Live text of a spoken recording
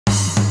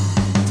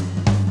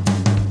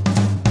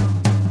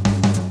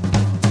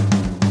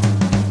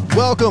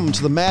welcome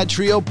to the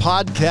MadTrio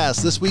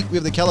podcast. This week we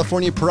have the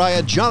California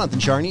pariah Jonathan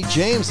Charney,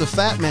 James the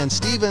Fat Man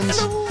Stevens,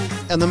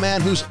 and the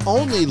man whose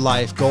only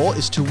life goal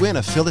is to win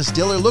a Phyllis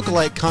Diller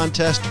lookalike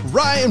contest,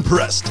 Ryan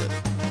Preston.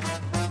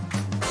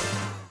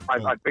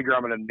 I figure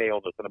I'm going to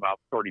nail this in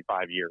about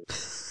 35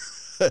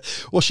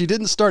 years. Well, she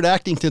didn't start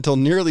acting until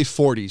nearly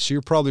 40, so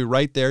you're probably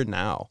right there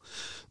now.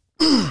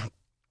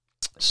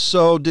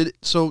 So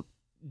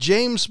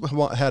James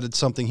had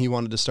something he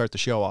wanted to start the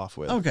show off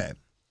with. Okay.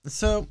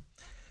 So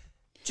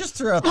just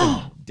throughout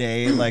the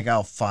day, like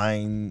I'll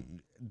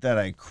find that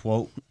I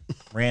quote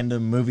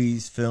random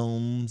movies,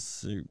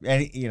 films, or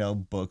any,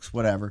 books,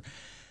 whatever.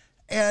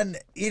 And,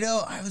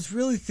 I was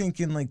really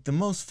thinking like the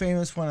most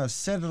famous one, I've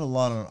said it a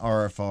lot on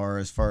RFR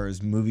as far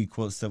as movie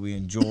quotes that we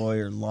enjoy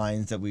or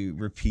lines that we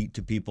repeat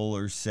to people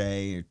or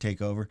say or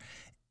take over.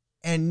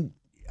 And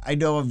I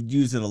know I've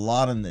used it a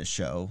lot on this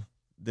show,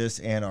 this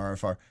and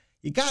RFR.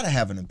 You got to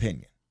have an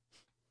opinion.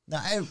 Now,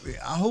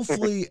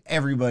 hopefully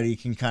everybody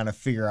can kind of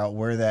figure out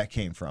where that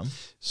came from.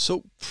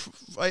 So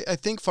I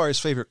think Far's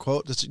favorite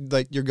quote, that's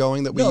like you're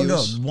going that we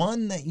use. No,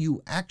 one that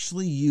you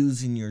actually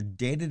use in your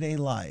day-to-day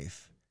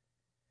life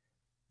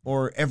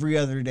or every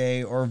other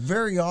day or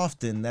very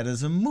often that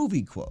is a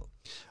movie quote.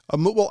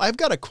 Well, I've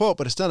got a quote,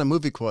 but it's not a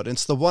movie quote.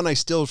 It's the one I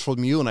steal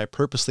from you and I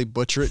purposely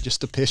butcher it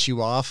just to piss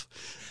you off.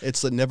 It's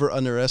the never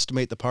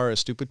underestimate the power of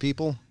stupid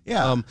people.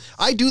 Yeah.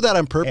 I do that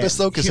on purpose,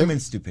 though. Human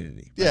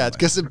stupidity. Yeah,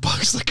 because it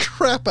bugs the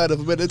crap out of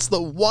them. And it's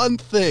the one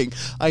thing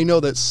I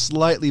know that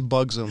slightly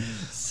bugs them.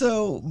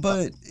 So,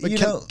 but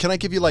can I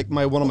give you like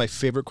one of my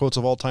favorite quotes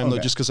of all time, though,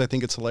 just because I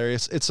think it's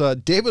hilarious? It's a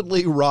David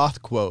Lee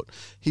Roth quote.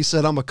 He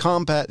said, "I'm a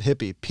combat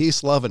hippie,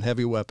 peace, love, and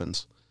heavy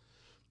weapons."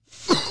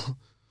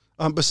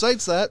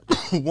 Besides that,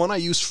 one I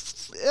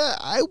use,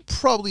 I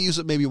probably use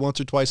it maybe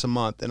once or twice a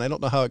month, and I don't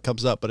know how it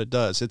comes up, but it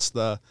does.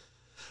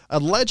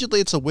 Allegedly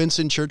it's a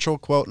Winston Churchill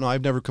quote. No,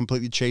 I've never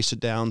completely chased it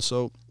down,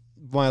 so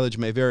mileage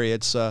may vary.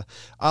 It's, I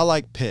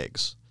like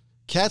pigs.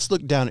 Cats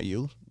look down at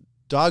you.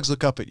 Dogs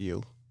look up at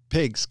you.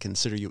 Pigs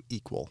consider you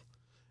equal.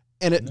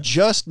 And it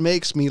just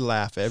makes me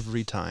laugh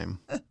every time.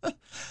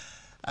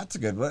 That's a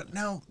good one.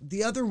 Now,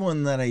 the other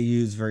one that I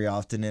use very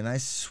often, and I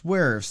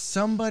swear if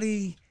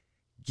somebody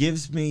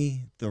gives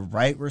me the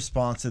right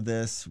response to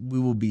this, we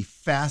will be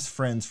fast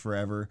friends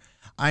forever.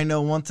 I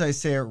know once I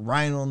say it,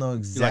 Ryan will know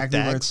exactly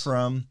where it's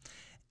from,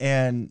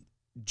 and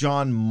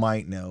John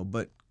might know,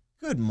 but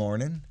good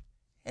morning.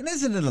 And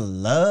isn't it a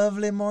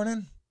lovely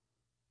morning?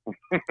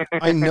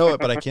 I know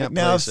it, but I can't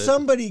now, place if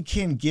somebody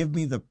can give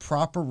me the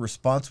proper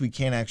response, we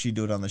can't actually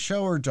do it on the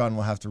show, or John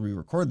will have to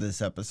re-record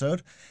this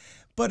episode.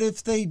 But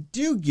if they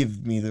do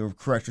give me the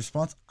correct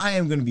response, I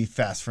am going to be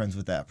fast friends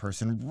with that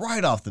person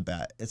right off the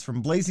bat. It's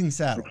from Blazing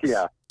Saddles.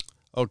 Yeah.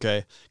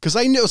 Okay. Because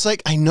I know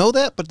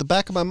that, but the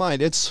back of my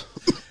mind, it's...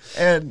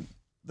 And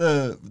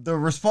the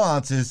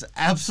response is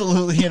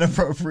absolutely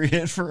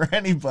inappropriate for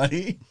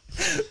anybody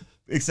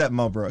except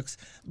Mel Brooks.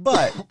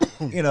 But,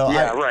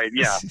 Yeah, right,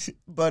 yeah.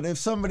 But if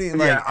somebody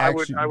I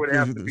would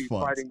have to be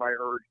fighting my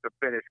urge to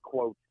finish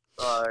quotes.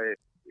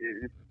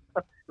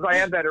 I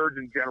have that urge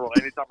in general.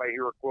 Anytime I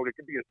hear a quote, it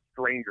could be a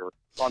stranger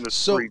on the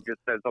street just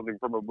says something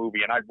from a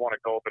movie, and I'd want to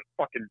go up and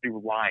fucking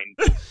do lines.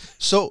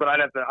 But I'd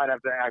have to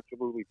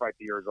absolutely fight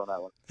the urge on that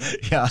one.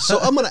 Yeah. So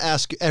I'm going to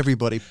ask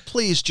everybody,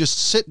 please just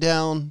sit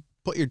down,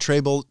 put your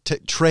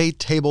tray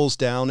tables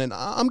down, and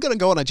I'm going to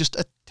go on just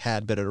a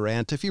tad bit of a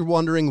rant. If you're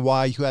wondering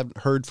why you haven't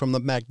heard from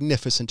the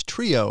magnificent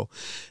trio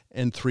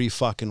in 3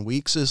 fucking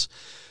weeks, is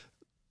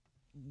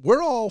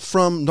we're all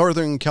from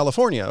Northern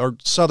California, or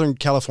Southern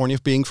California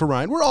being for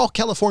Ryan. We're all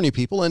California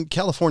people, and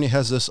California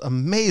has this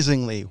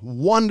amazingly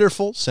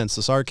wonderful, sense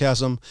the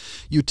sarcasm,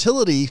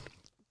 utility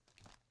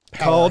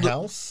called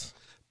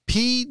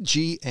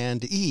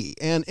PG&E.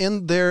 And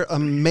in their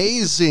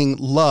amazing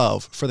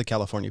love for the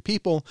California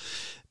people,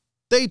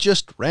 they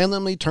just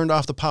randomly turned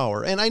off the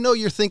power. And I know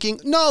you're thinking,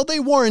 no, they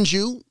warned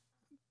you.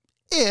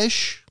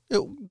 Ish.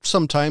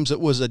 Sometimes it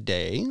was a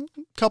day,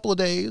 a couple of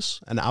days,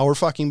 an hour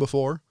fucking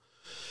before.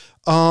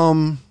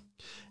 And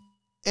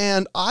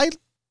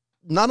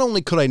not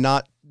only could I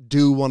not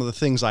do one of the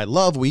things I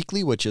love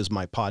weekly, which is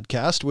my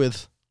podcast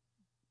with,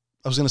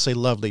 I was going to say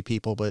lovely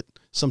people, but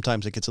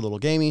sometimes it gets a little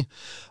gamey.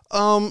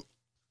 I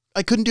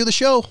couldn't do the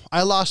show.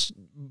 I lost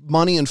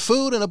money and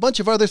food and a bunch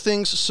of other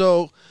things.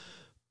 So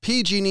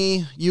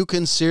PG&E, you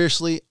can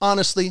seriously,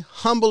 honestly,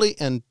 humbly,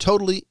 and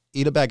totally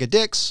eat a bag of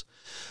dicks.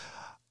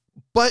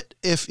 But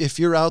if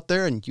you're out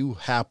there and you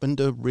happen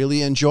to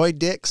really enjoy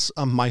dicks,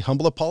 my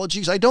humble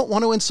apologies. I don't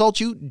want to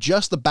insult you,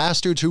 just the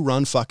bastards who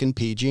run fucking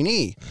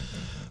PG&E.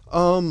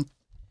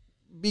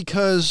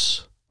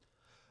 Because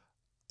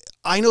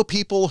I know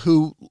people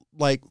who,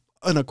 like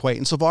an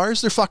acquaintance of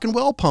ours, their fucking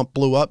well pump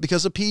blew up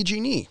because of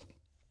PG&E.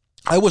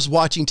 I was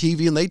watching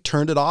TV and they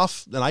turned it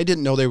off, and I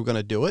didn't know they were going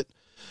to do it.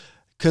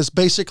 Because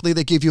basically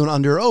they give you an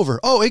under or over.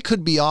 Oh, it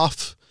could be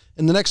off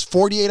in the next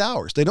 48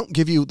 hours. They don't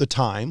give you the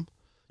time.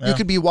 Yeah. You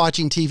could be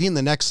watching TV and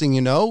the next thing you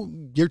know,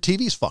 your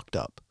TV's fucked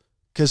up.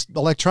 Because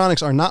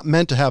electronics are not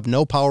meant to have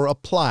no power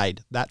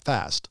applied that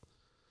fast.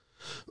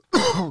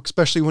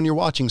 Especially when you're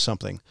watching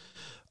something.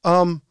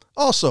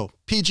 Also,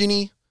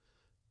 PG&E,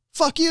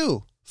 fuck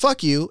you,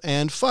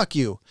 and fuck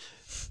you.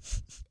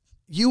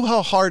 You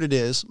how hard it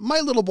is. My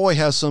little boy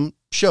has some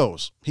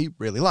shows he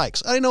really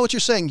likes. I know what you're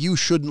saying. You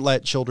shouldn't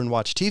let children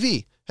watch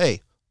TV.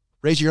 Hey,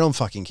 raise your own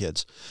fucking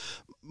kids.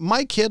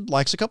 My kid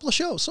likes a couple of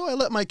shows, so I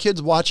let my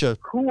kids watch a...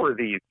 Who are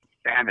these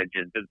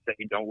savages that say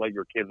don't let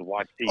your kids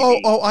watch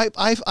TV?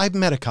 I've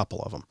met a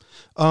couple of them.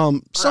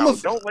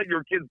 Don't let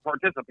your kids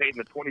participate in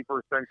the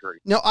 21st century.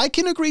 Now, I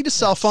can agree to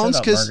cell phones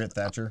because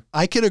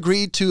I can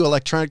agree to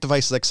electronic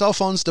devices like cell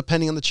phones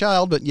depending on the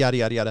child, but yada,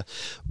 yada, yada.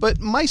 But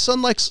my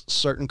son likes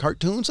certain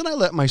cartoons, and I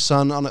let my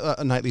son on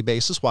a nightly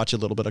basis watch a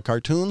little bit of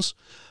cartoons.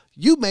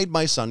 You made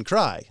my son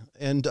cry,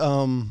 and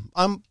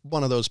I'm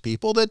one of those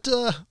people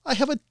that I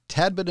have a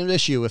tad bit of an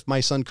issue if my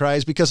son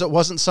cries because it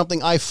wasn't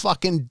something I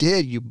fucking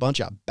did, you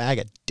bunch of bag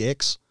of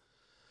dicks.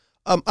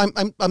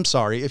 I'm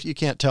sorry if you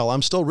can't tell.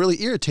 I'm still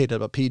really irritated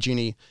about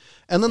PG&E.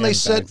 And then they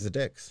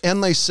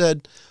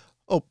said,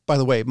 oh, by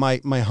the way,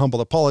 my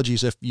humble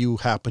apologies if you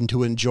happen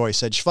to enjoy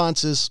said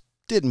schwanzes.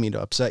 Didn't mean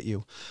to upset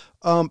you.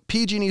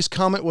 PG&E's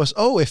comment was,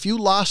 oh, if you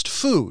lost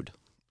food...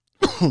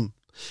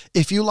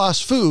 If you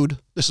lost food,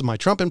 this is my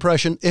Trump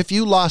impression, if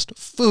you lost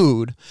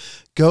food,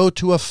 go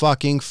to a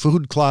fucking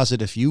food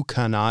closet if you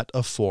cannot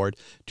afford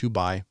to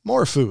buy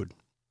more food.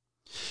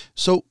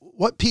 So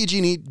what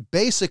PG&E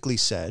basically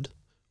said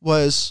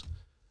was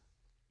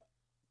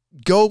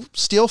go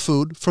steal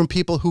food from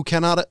people who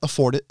cannot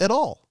afford it at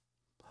all.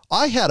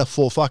 I had a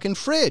full fucking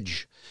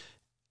fridge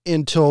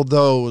until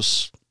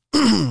those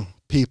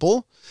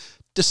people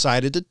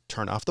decided to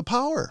turn off the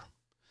power.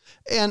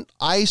 And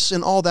ice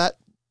and all that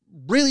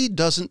really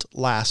doesn't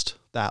last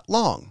that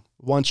long.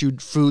 Once your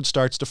food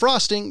starts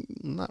defrosting,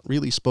 not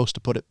really supposed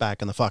to put it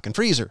back in the fucking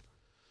freezer.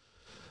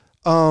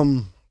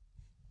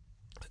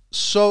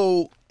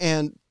 So,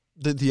 and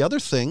the other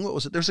thing, what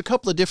was it? There's a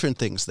couple of different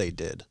things they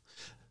did.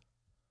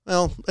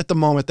 Well, at the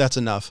moment, that's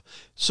enough.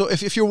 So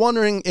if you're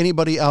wondering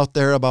anybody out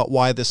there about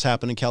why this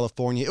happened in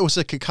California, it was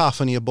a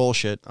cacophony of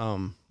bullshit.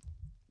 So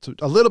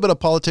a little bit of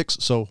politics,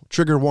 so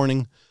trigger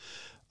warning.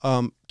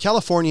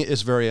 California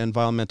is very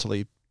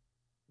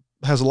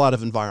has a lot of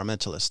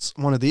environmentalists.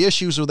 One of the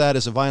issues with that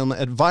is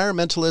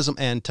environmentalism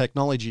and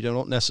technology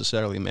don't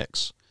necessarily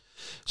mix.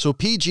 So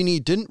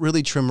PG&E didn't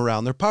really trim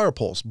around their power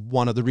poles.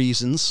 One of the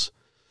reasons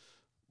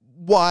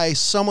why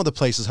some of the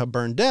places have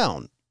burned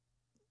down.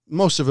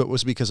 Most of it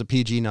was because of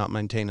PG not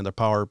maintaining their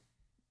power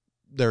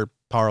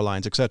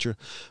lines, etc.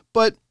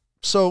 But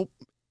so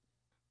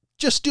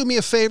just do me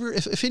a favor.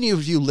 If any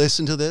of you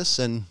listen to this,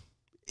 and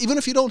even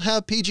if you don't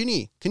have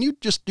PG&E, can you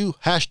just do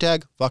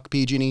 #fuck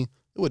PG&E?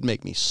 It would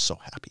make me so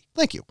happy.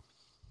 Thank you.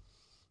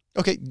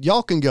 Okay,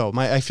 y'all can go.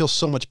 I feel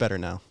so much better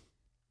now.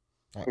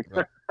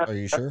 Are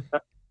you sure?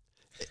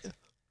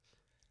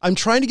 I'm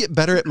trying to get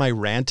better at my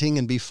ranting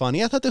and be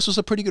funny. I thought this was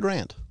a pretty good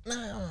rant. No,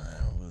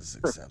 it was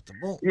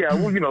acceptable. Yeah,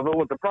 well,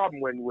 the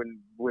problem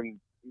when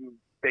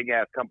big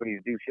ass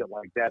companies do shit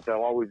like that, they're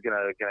always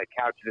gonna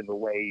couch it in the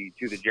way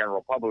to the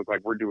general public,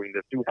 like we're doing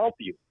this to help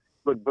you.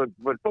 But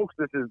folks,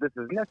 this is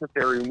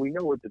necessary, and we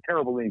know it's a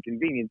terrible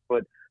inconvenience.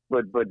 But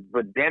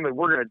damn it,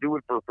 we're gonna do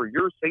it for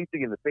your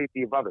safety and the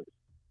safety of others.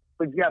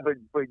 But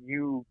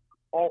you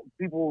all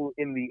people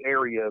in the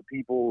area,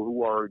 people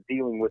who are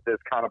dealing with this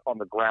kind of on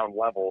the ground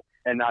level,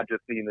 and not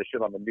just seeing the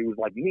shit on the news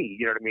like me.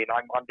 You know what I mean?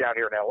 I'm down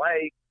here in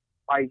LA.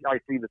 I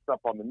see the stuff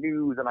on the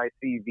news, and I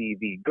see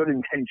the good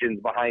intentions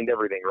behind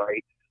everything,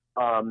 right?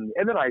 And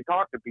then I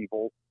talk to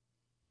people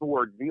who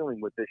are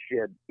dealing with this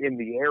shit in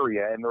the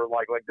area, and they're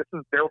like this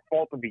is their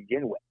fault to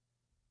begin with.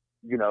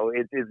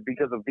 It's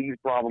because of these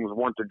problems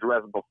weren't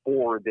addressed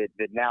before that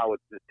now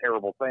it's this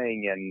terrible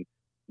thing, and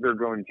they're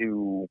going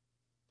to,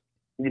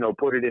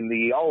 put it in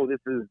the, this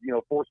is,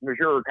 force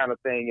majeure kind of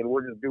thing, and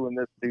we're just doing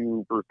this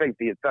for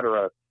safety,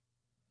 etc.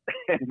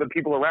 And the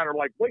people around are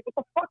like, wait, what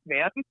the fuck,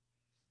 man?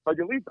 Like,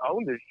 at least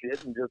own this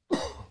shit and just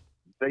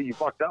say you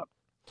fucked up.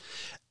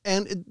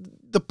 And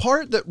the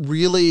part that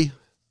really,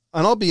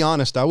 and I'll be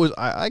honest,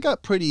 I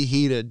got pretty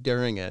heated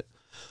during it,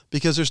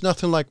 because there's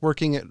nothing like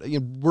working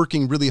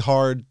really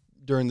hard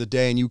during the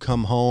day, and you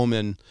come home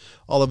and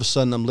all of a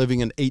sudden I'm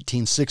living in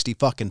 1860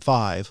 fucking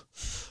 5.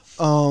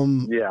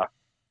 Yeah.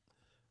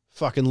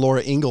 Fucking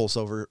Laura Ingalls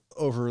over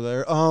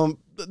there.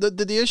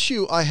 The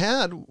issue I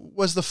had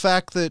was the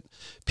fact that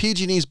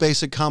PG&E's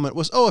basic comment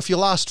was, oh, if you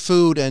lost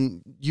food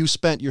and you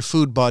spent your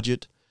food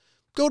budget,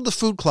 go to the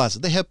food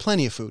closet. They have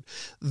plenty of food.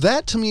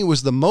 That to me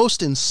was the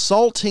most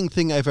insulting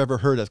thing I've ever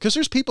heard of, because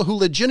there's people who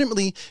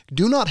legitimately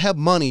do not have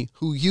money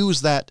who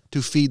use that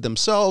to feed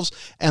themselves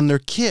and their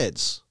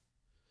kids.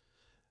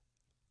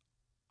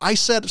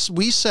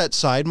 We set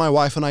aside, my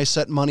wife and I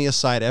set money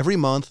aside every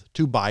month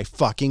to buy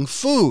fucking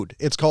food.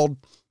 It's called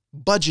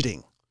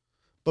budgeting.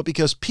 But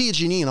because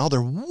PG&E and all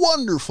their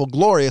wonderful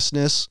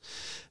gloriousness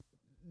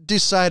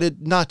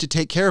decided not to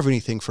take care of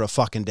anything for a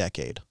fucking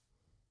decade.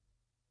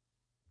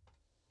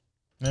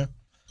 Yeah.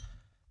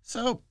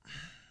 So,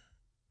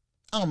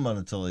 I'm going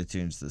to totally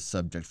change the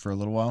subject for a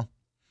little while.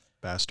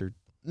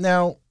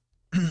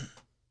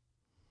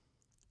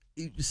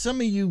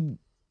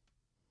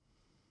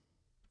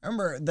 I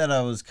remember that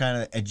I was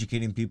kind of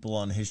educating people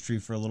on history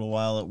for a little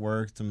while at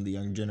work, some of the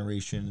young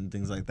generation and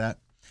things like that.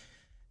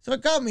 So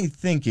it got me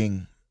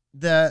thinking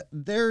that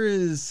there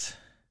is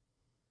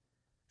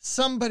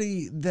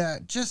somebody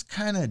that just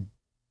kind of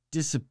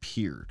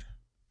disappeared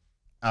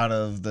out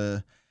of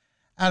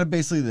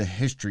basically the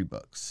history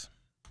books.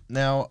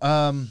 Now,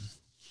 oh,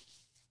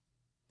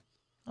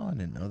 I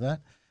didn't know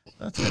that.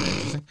 That's kind of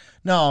interesting.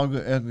 No, I'll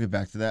get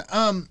back to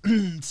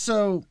that.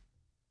 So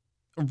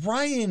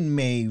Ryan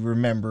may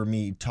remember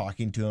me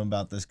talking to him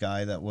about this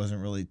guy that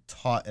wasn't really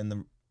taught in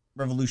the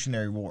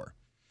Revolutionary War.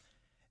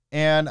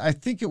 And I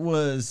think it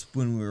was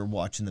when we were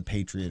watching The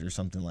Patriot or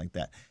something like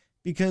that,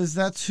 because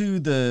that's who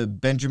the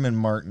Benjamin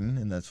Martin,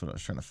 and that's what I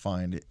was trying to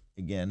find it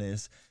again,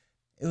 is.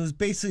 It was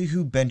basically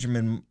who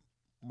Benjamin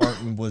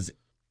Martin was,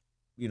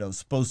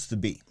 supposed to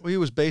be. Well, he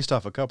was based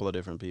off a couple of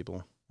different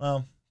people.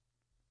 Well,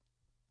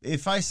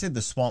 if I said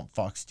the Swamp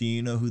Fox, do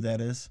you know who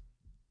that is?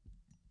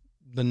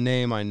 The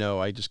name I know,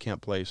 I just can't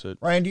place it.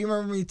 Ryan, do you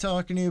remember me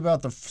talking to you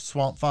about the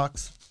Swamp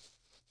Fox?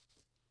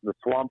 The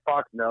Swamp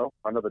Fox? No.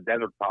 I know the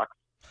Desert Fox.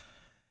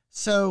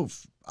 So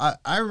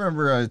I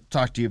remember I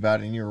talked to you about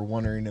it and you were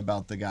wondering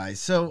about the guy.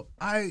 So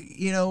I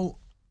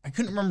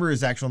couldn't remember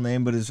his actual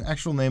name, but his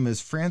actual name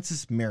is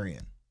Francis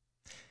Marion.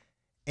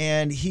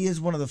 And he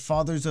is one of the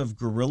fathers of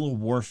guerrilla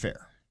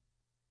warfare.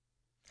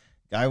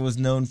 Guy was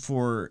known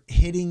for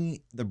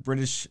hitting the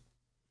British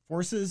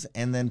forces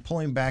and then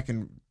pulling back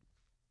and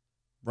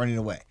running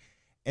away.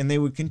 And they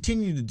would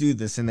continue to do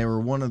this, and they were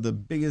one of the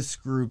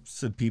biggest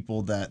groups of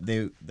people that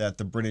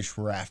the British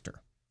were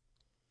after.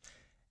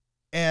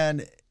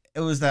 And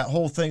it was that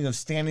whole thing of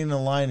standing in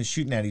a line and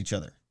shooting at each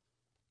other.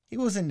 He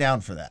wasn't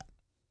down for that.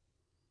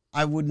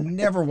 I would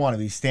never want to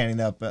be standing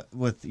up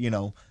with,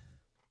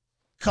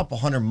 couple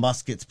hundred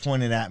muskets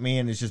pointed at me,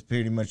 and it's just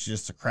pretty much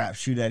just a crap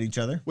shoot at each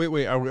other.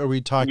 Wait, are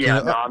we talking? Yeah,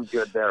 no, I'm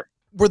good there.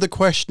 Where the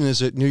question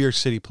is at New York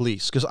City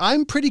Police, because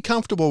I'm pretty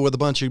comfortable with a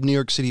bunch of New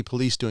York City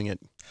Police doing it.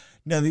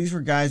 No, these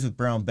were guys with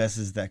brown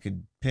vests that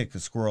could pick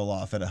a squirrel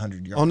off at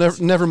 100 yards.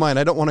 Oh, never mind.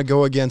 I don't want to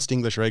go against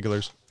English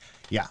regulars.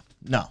 Yeah,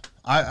 no,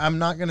 I'm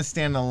not going to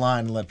stand in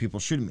line and let people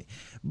shoot at me.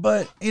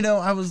 But,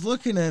 I was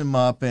looking at him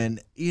up,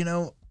 and, he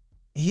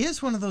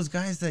is one of those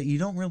guys that you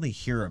don't really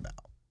hear about.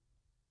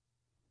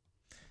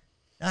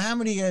 Now, how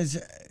many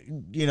guys,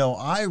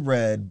 I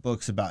read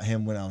books about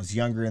him when I was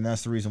younger, and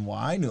that's the reason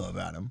why I knew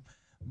about him.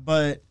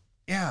 But,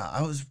 yeah,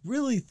 I was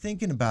really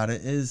thinking about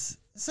it. It's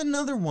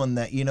another one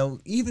that,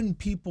 even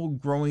people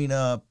growing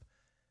up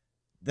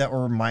that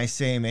were my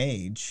same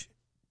age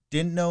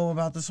didn't know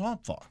about the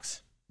Swamp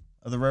Fox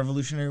of the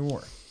Revolutionary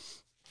War.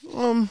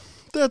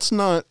 That's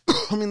not,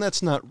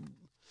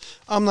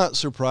 I'm not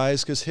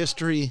surprised, because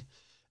history,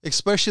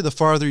 especially the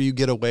farther you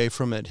get away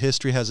from it,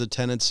 history has a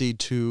tendency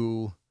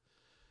to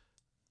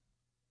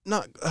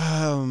not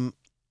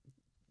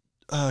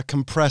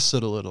compress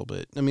it a little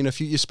bit. I mean,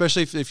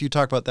 especially if you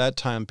talk about that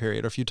time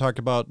period, or if you talk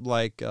about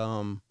like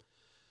the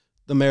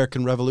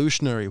American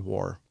Revolutionary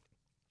War,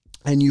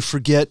 and you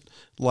forget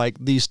like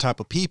these type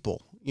of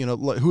people,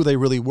 who they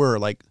really were.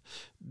 Like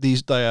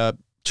these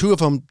two of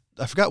them,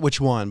 I forgot which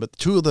one, but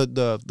two of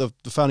the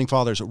founding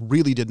fathers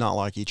really did not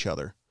like each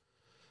other.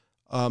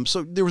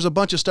 So there was a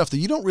bunch of stuff that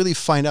you don't really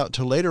find out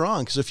till later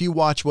on, because if you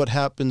watch what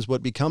happens,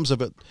 what becomes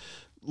of it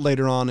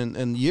later on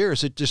in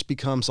years, it just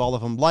becomes all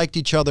of them liked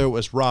each other. It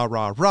was rah,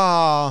 rah,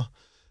 rah,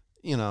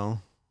 Yeah.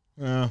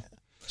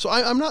 So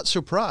I'm not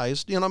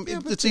surprised.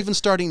 It's even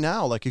starting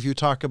now. Like if you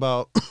talk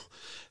about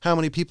how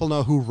many people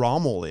know who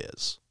Rommel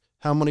is,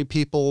 how many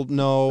people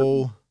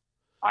know.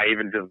 I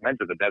even just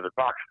mentioned the Desert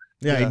Fox.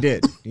 Yeah, he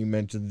did. He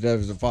mentioned the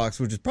Desert Fox,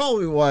 which is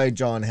probably why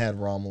John had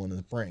Rommel in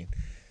his brain.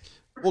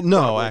 Well,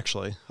 no,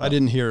 actually, I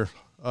didn't hear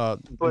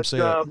him say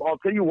it. I'll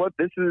tell you what,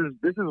 this is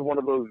one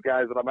of those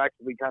guys that I'm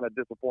actually kind of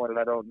disappointed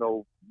I don't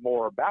know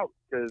more about,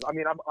 because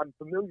I'm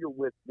familiar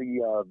with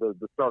the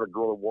start of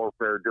guerrilla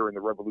warfare during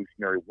the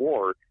Revolutionary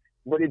War,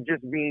 but it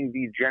just being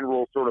the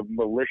general sort of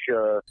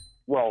militia.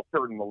 Well,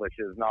 certain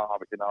militias,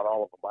 obviously not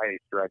all of them by any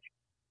stretch.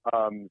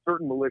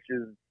 Certain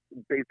militias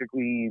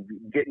basically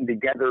getting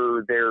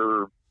together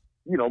their,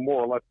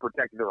 more or less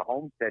protect their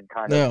homestead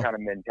kind of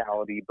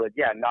mentality. But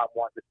yeah, not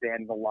wanting to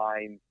stand in the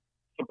line,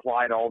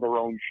 supplied all their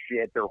own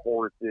shit, their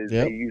horses.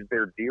 Yep. They used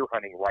their deer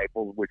hunting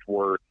rifles, which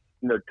were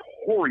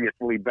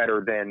notoriously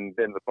better than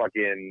the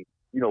fucking,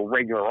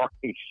 regular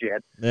army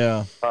shit.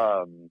 Yeah.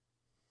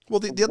 Well,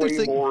 the other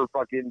thing, more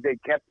fucking, they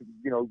kept,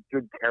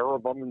 good care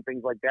of them and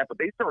things like that, but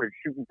they started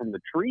shooting from the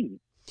trees.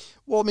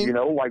 Well, I mean,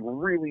 like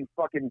really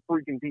fucking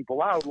freaking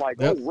people out.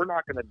 Like, yep. Oh, we're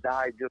not going to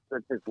die just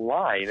at this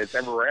line. It's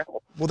everywhere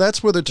else. Well,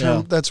 that's where the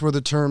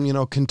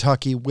term,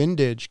 Kentucky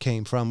windage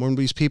came from. When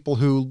these people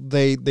who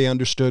they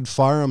understood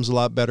firearms a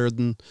lot better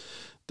than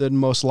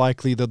most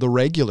likely the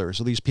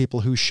regulars, or these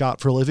people who shot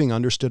for a living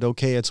understood.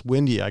 Okay, it's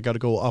windy. I got to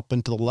go up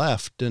and to the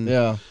left. And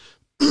yeah.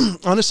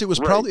 Honestly,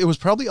 it was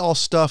probably all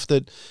stuff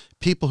that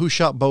people who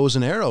shot bows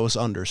and arrows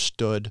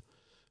understood,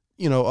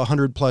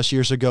 100+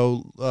 years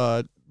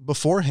ago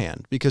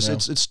beforehand, because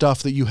it's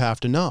stuff that you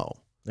have to know.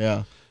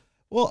 Yeah.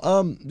 Well,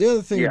 the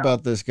other thing Yeah.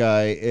 about this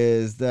guy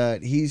is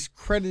that he's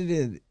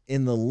credited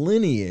in the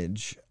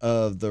lineage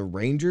of the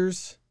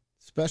Rangers,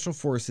 Special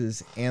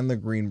Forces, and the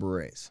Green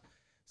Berets.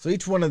 So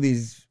each one of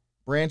these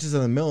branches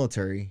of the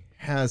military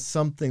has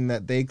something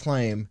that they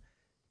claim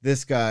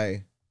this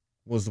guy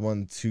was the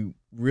one who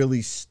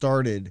really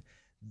started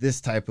this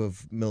type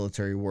of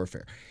military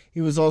warfare.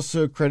 He was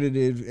also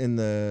credited in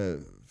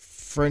the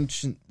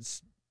French and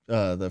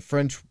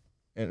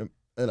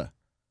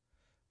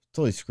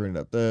totally screwing it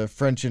up. The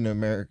French and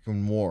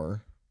American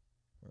War,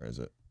 or is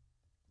it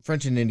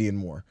French and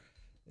Indian War,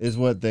 is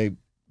what I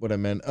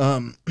meant.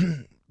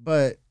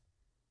 But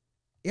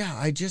yeah,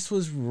 I just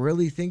was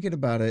really thinking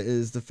about it.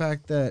 Is the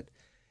fact that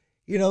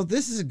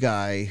this is a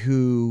guy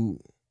who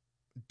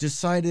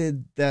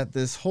decided that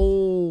this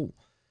whole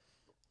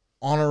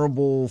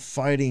honorable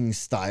fighting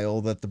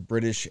style that the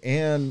British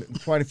and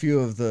quite a few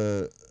of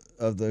the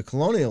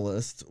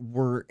colonialists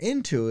were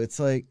into. It's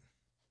like,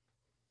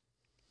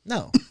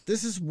 no,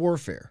 this is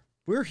warfare.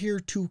 We're here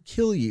to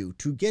kill you,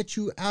 to get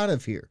you out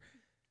of here.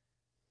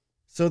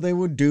 So they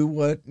would do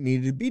what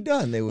needed to be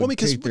done. They would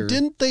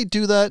didn't they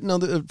do that?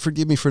 No,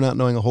 forgive me for not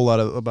knowing a whole lot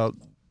about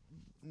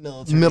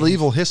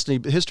medieval history,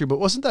 but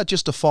wasn't that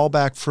just a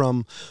fallback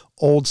from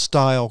old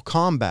style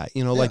combat?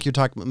 Like you're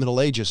talking about Middle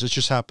Ages. It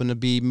just happened to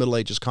be Middle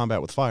Ages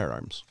combat with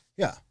firearms.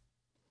 Yeah,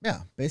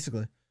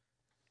 basically.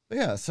 But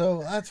yeah,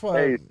 so that's why.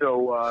 Hey,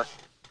 so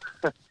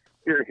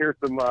here's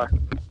some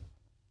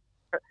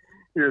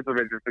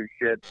interesting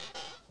shit.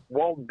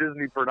 Walt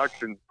Disney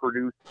Productions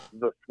produced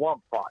The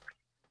Swamp Fox,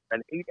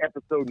 an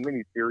 8-episode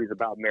miniseries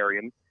about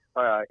Marion,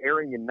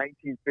 airing in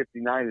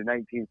 1959 and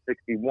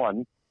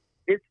 1961.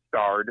 It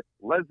starred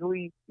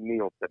Leslie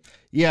Nielsen.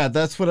 Yeah,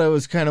 that's what I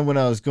was when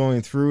I was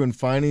going through and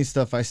finding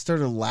stuff, I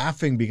started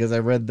laughing because I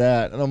read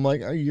that, and I'm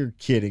like, "Are you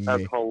kidding me?"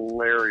 That's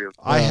hilarious.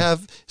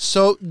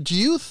 So do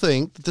you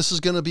think that this is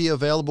going to be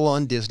available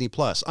on Disney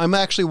Plus? I'm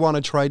actually want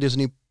to try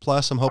Disney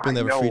Plus. I'm hoping they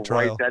have a free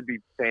trial. Right? That'd be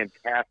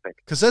fantastic.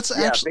 Because that's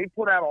if they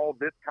put out all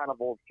this kind of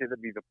old shit,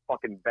 that'd be the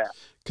fucking best.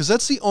 Because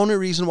that's the only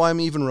reason why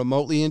I'm even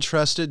remotely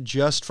interested,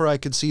 just for I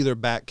could see their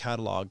back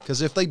catalog.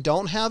 Because if they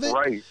don't have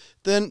it,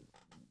 then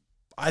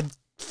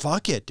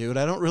fuck it, dude.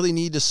 I don't really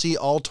need to see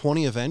all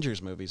 20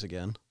 Avengers movies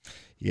again.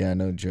 Yeah,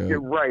 no joke.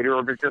 You're right, or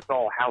if it's just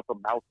all House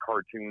of Mouse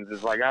cartoons,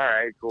 it's like, all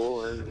right,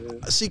 cool.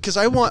 See, because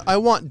I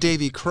want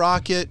Davy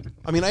Crockett.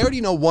 I mean, I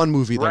already know one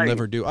movie they'll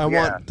never do. I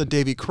want the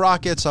Davy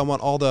Crockett's. I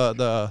want all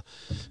the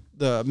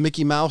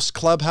Mickey Mouse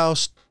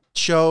Clubhouse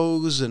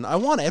shows, and I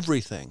want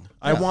everything. Yeah.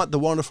 I want the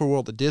Wonderful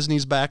World of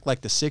Disney's back,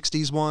 like the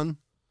 60s one.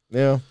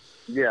 Yeah.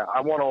 Yeah,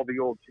 I want all the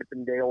old Chip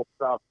and Dale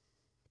stuff.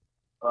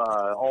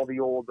 All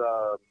the old,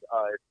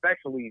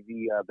 especially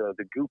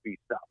the goofy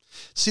stuff.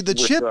 See, the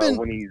Chip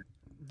and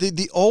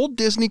the old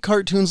Disney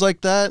cartoons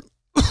like that,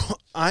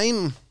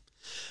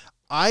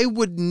 I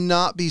would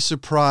not be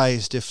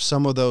surprised if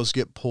some of those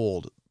get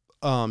pulled,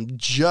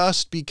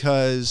 just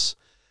because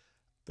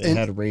they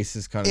had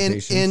racist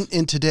connotations.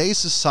 In today's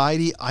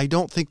society, I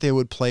don't think they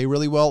would play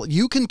really well.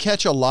 You can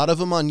catch a lot of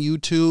them on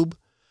YouTube.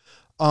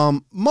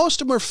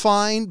 Most of them are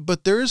fine,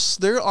 but there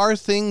are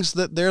things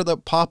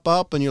that pop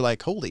up and you're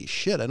like, holy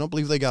shit, I don't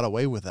believe they got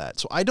away with that.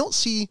 So I don't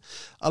see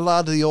a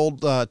lot of the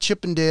old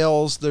Chip and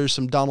Dales. There's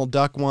some Donald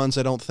Duck ones.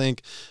 I don't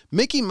think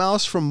Mickey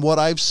Mouse, from what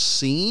I've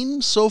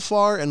seen so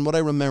far and what I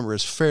remember,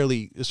 is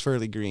fairly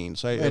green.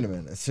 So wait a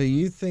minute. So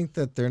you think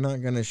that they're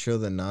not going to show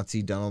the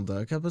Nazi Donald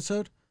Duck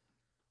episode?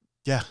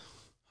 Yeah.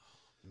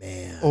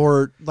 Man.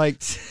 Or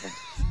like...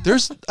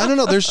 I don't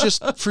know. There's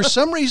just, for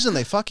some reason,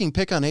 they fucking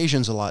pick on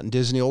Asians a lot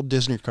in old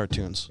Disney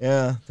cartoons.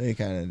 Yeah, they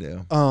kind of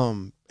do.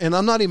 And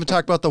I'm not even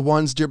talking about the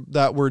ones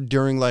that were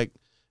during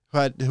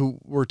who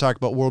were talking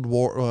about World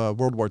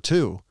War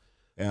II.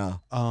 Yeah.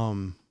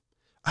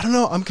 I don't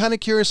know. I'm kind of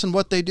curious in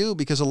what they do,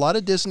 because a lot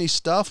of Disney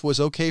stuff was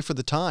okay for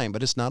the time,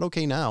 but it's not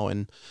okay now.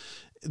 And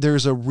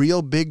there's a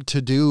real big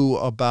to-do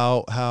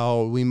about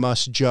how we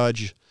must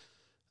judge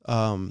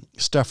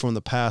stuff from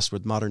the past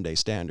with modern day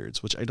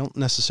standards, which I don't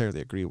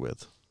necessarily agree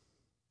with.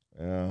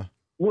 Yeah.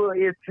 Well,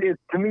 it's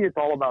to me, it's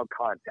all about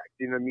context.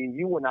 You know what I mean?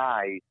 You and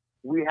I,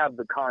 we have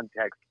the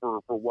context for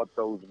what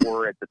those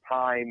were at the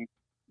time.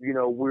 You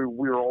know,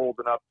 we're old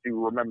enough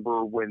to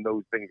remember when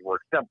those things were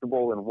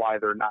acceptable and why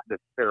they're not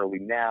necessarily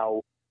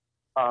now.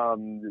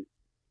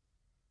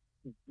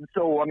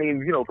 So, I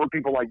mean, you know, for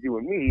people like you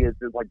and me, it's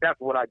like, that's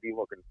what I'd be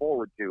looking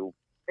forward to.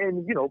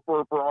 And, you know,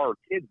 for our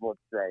kids, let's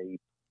say,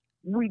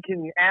 we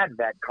can add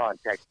that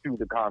context to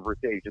the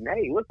conversation.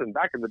 Hey, listen,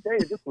 back in the day,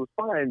 this was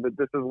fine, but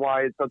this is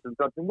why it's such and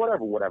such and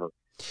whatever.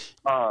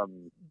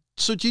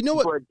 So do you know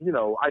what? But, you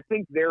know, I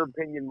think their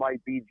opinion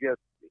might be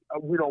just,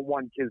 we don't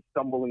want kids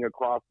stumbling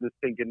across this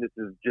thinking this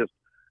is just,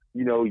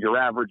 you know, your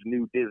average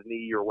new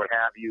Disney or what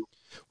have you.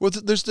 Well,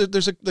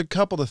 there's a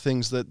couple of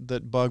things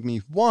that bug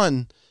me.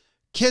 One,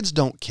 kids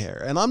don't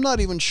care. And I'm not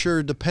even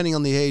sure, depending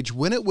on the age,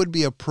 when it would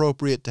be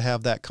appropriate to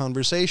have that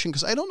conversation.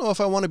 Because I don't know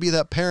if I want to be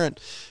that parent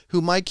who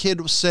my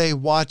kid, say,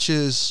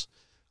 watches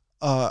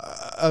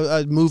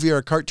a movie or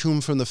a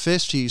cartoon from the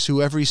 50s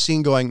who every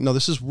scene going, no,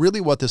 this is really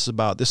what this is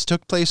about. This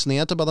took place in the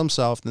antebellum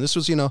himself, and this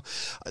was,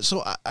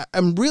 so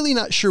I'm really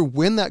not sure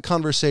when that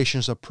conversation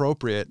is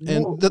appropriate.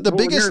 And the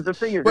biggest, the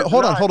thing is, wait,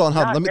 hold on.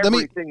 Let me,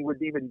 everything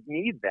would even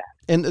need that.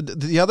 And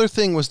the other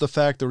thing was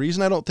the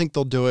reason I don't think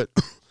they'll do it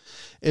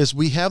is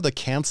we have the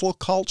cancel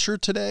culture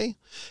today.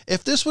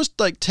 If this was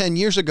like 10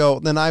 years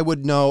ago, then I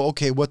would know,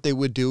 okay, what they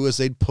would do is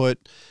they'd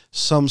put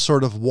some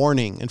sort of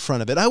warning in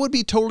front of it. I would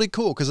be totally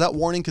cool because that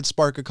warning could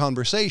spark a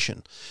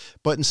conversation.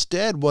 But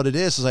instead, what it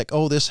is like,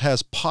 oh, this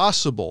has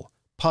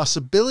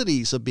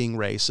possibilities of being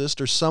racist,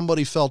 or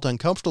somebody felt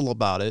uncomfortable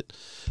about it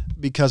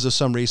because of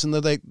some reason,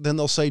 then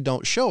they'll say,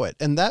 don't show it.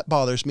 And that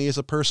bothers me as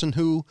a person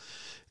who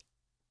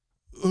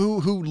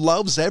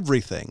loves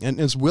everything and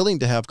is willing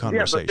to have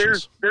conversations. Yeah,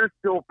 but there's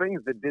still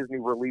things that Disney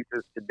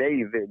releases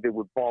today that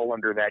would fall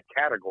under that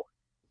category.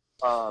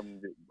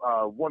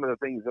 One of the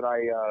things that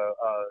I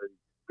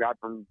got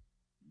from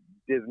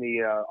Disney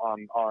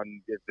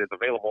on it's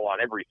available on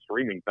every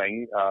streaming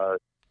thing,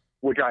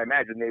 which I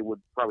imagine they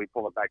would probably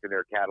pull it back to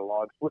their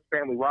catalog. Swiss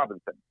Family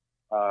Robinson.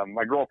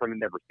 My girlfriend had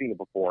never seen it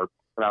before,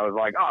 and I was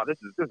like, "Oh,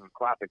 this is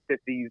classic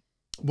 '50s."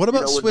 What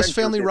about Swiss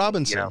Family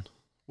Robinson?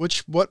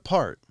 What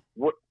part?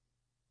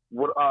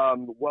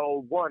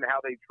 Well, one, how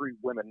they treat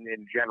women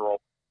in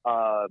general,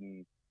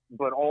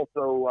 but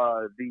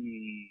also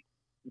the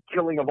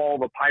killing of all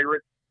the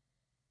pirates,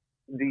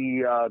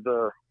 the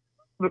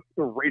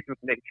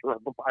racist nature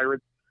of the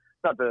pirates,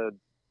 not the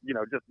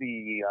just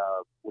the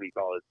what do you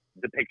call it,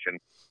 depiction.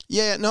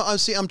 Yeah, no, I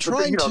see. I'm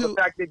trying to. The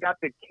fact they got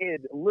the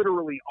kid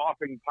literally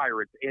offing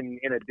pirates in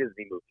a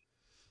Disney movie.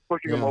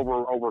 Pushing them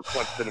over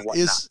cliffs and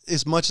whatnot.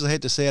 As much as I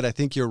hate to say it, I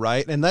think you're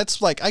right. And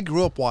that's like, I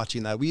grew up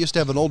watching that. We used to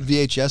have an old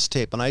VHS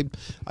tape, and I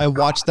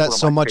watched that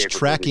so much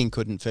tracking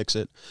couldn't fix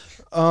it.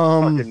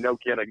 No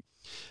kidding.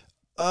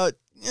 But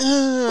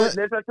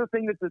that's the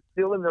thing that's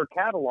still in their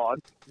catalog,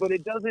 but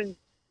it doesn't,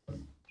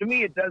 to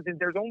me, it doesn't.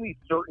 There's only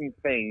certain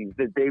things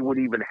that they would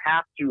even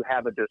have to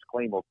have a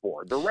disclaimer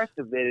for. The rest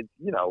of it,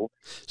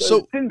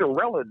 so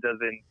Cinderella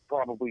doesn't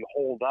probably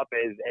hold up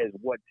as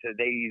what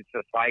today's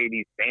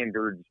society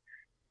standards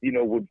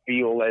would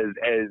feel as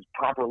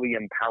properly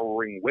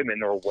empowering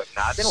women or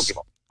whatnot. They don't give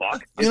a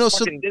fuck. It's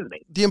fucking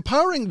Disney. The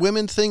empowering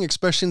women thing,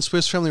 especially in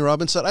Swiss Family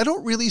Robinson, I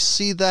don't really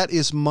see that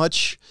as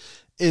much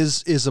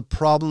is a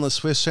problem with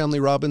Swiss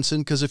Family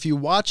Robinson, because if you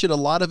watch it, a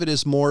lot of it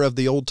is more of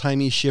the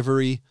old-timey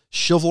chivalry.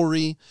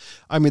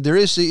 I mean, there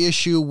is the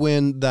issue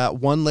when that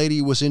one lady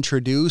was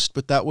introduced,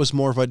 but that was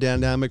more of a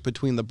dynamic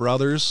between the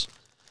brothers.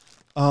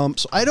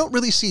 So I don't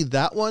really see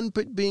that one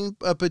being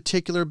a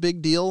particular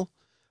big deal.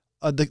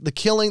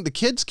 The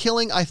kids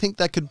killing, I think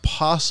that could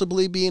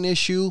possibly be an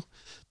issue.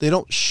 They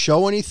don't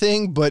show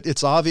anything, but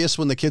it's obvious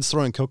when the kid's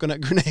throwing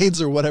coconut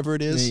grenades or whatever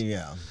it is.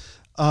 Yeah.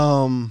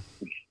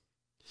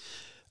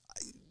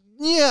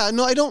 Yeah,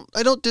 no, I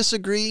don't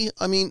disagree.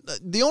 I mean,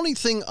 the only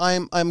thing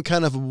I'm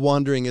kind of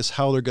wondering is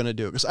how they're going to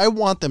do it, because I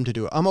want them to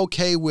do it. I'm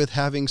okay with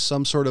having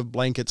some sort of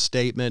blanket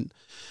statement.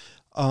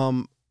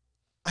 I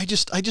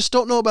just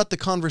don't know about the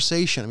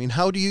conversation. I mean,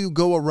 how do you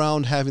go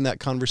around having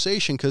that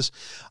conversation? Because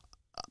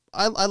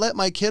I let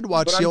my kid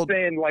watch but I'm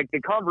saying, like, the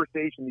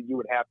conversation that you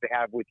would have to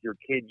have with your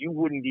kid, you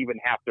wouldn't even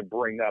have to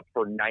bring up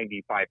for 95%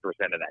 of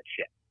that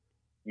shit.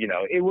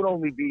 It would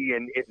only be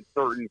in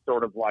certain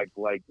sort of like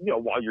while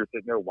you're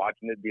sitting there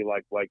watching it, be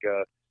like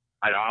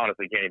I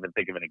honestly can't even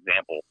think of an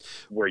example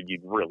where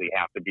you'd really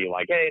have to be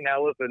like, hey,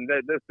 now listen,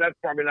 that's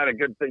probably not a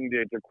good thing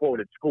to quote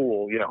at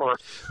school, or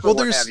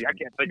what have you. I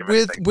can't think of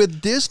anything.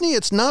 With Disney,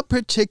 it's not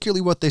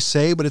particularly what they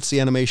say, but it's the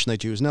animation they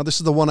choose. Now, this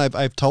is the one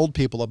I've told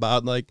people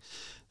about, like.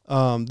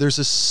 There's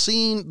a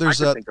scene. I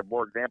can think of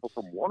more examples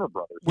from Warner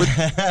Brothers.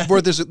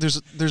 Where there's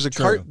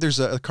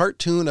a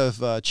cartoon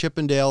of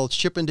Chippendale. It's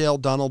Chippendale,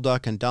 Donald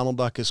Duck, and Donald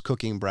Duck is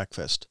cooking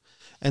breakfast,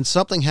 and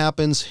something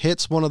happens,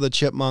 hits one of the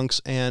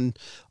chipmunks, and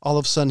all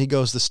of a sudden he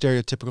goes the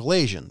stereotypical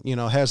Asian.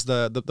 Has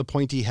the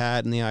pointy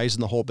hat and the eyes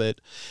and the whole bit,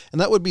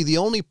 and that would be the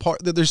only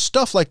part. There's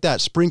stuff like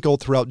that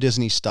sprinkled throughout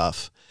Disney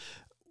stuff,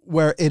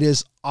 where it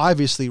is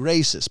obviously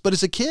racist. But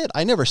as a kid,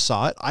 I never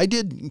saw it. I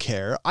didn't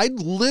care. I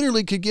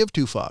literally could give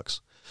two fucks.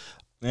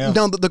 Yeah.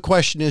 Now the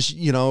question is,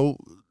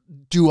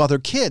 do other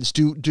kids,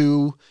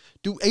 do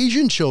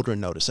Asian children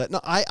notice that? No,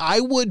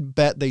 I would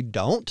bet they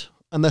don't,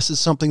 unless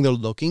it's something they're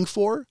looking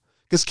for,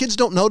 because kids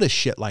don't notice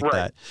shit like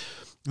that.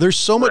 There's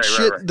so much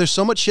shit. Right. There's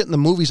so much shit in the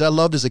movies I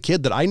loved as a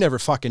kid that I never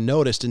fucking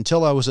noticed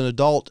until I was an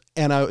adult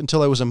and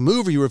until I was a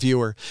movie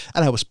reviewer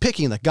and I was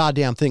picking the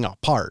goddamn thing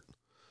apart.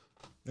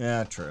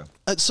 Yeah, true.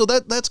 So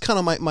that's kind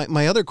of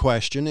my other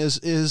question is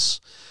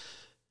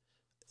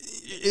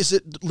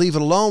it leave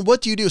it alone?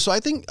 What do you do? So I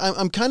think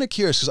I'm kind of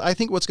curious, because I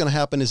think what's going to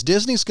happen is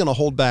Disney's going to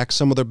hold back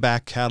some of their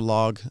back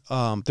catalog.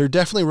 They're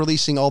definitely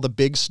releasing all the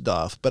big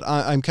stuff, but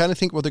I'm kind of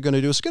think what they're going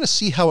to do is going to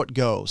see how it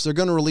goes. They're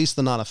going to release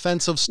the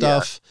non-offensive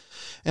stuff,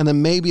 and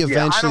then maybe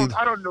eventually.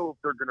 I don't know if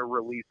they're going to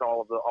release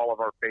all of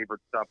our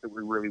favorite stuff that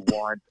we really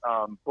want,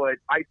 but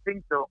I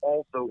think they're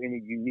also in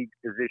a unique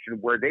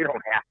position where they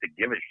don't have to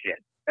give a shit,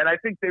 and I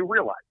think they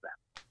realize that.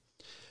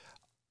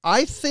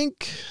 I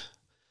think,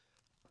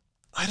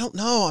 I don't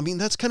know. I mean,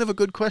 that's kind of a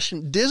good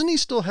question. Disney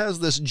still has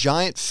this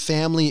giant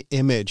family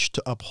image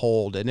to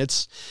uphold, and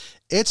it's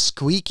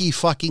squeaky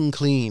fucking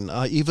clean,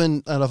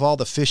 even out of all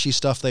the fishy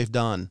stuff they've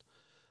done.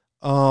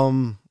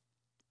 I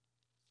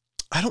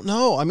don't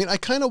know. I mean, I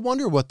kind of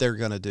wonder what they're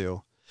going to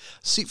do.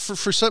 See,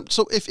 for some,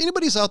 so if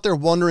anybody's out there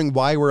wondering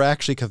why we're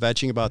actually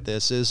kvetching about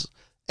this is,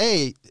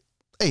 hey,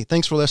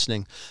 thanks for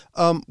listening.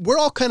 We're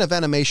all kind of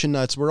animation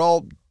nuts. We're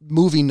all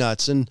movie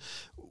nuts. And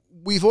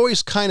we've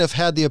always kind of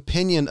had the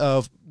opinion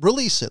of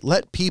release it,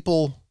 let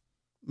people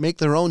make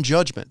their own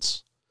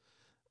judgments.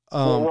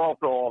 Well, we're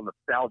also all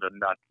nostalgia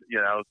nuts, you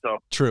know, so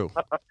true.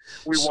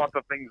 We want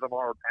the things of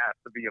our past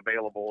to be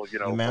available, you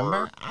know, I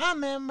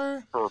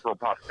remember for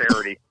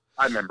posterity.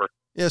 I remember.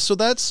 Yeah, so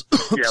that's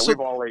yeah. We've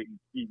all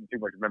eaten too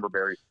much member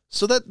berries.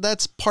 So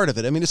that's part of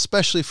it. I mean,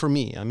 especially for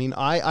me. I mean,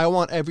 I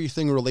want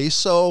everything released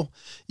so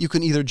you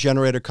can either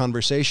generate a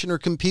conversation or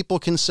people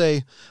can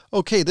say,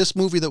 okay, this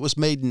movie that was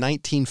made in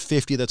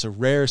 1950, that's a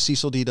rare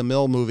Cecil D.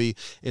 DeMille movie,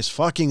 is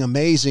fucking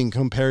amazing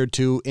compared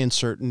to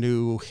insert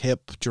new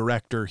hip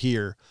director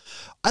here.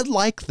 I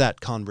like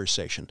that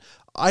conversation.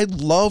 I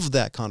love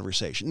that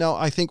conversation. Now,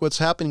 I think what's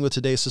happening with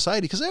today's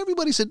society, because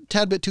everybody's a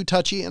tad bit too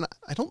touchy, and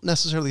I don't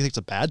necessarily think it's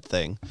a bad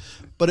thing,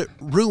 but it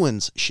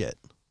ruins shit.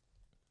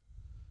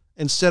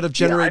 Instead of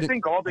generating... Yeah, I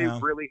think all they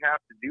really have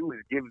to do is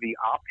give the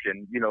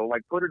option, you know,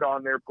 like put it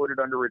on there, put it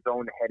under its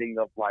own heading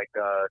of like...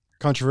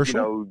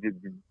 controversial? You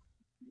know,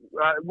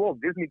 well,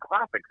 Disney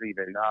classics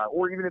even,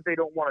 or even if they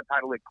don't want to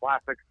title it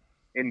classics,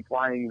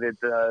 implying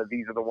that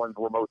these are the ones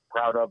we're most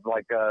proud of,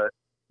 like,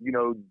 you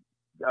know,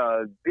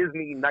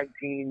 Disney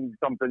 19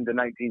 something to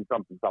 19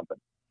 something something.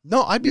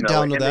 No, I'd be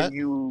down to that. And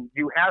you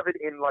have it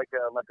in like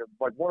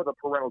one of the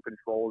parental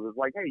controls is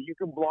like, hey, you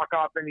can block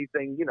off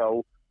anything, you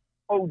know,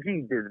 OG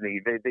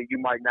Disney that you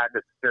might not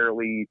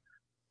necessarily,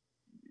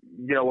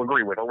 you know,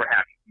 agree with or what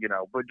have you, you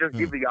know, but just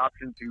give the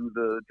option to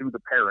the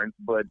parents,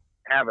 but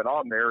have it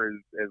on there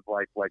is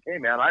like, hey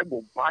man, I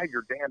will buy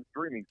your damn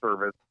streaming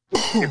service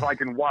if I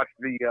can watch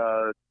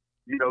the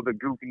you know, the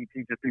goofy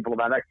teaches people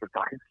about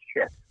exercise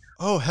shit.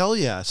 Oh hell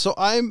yeah! So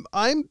I'm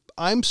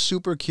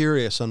super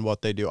curious on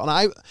what they do,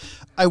 and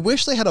I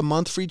wish they had a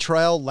month free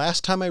trial.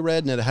 Last time I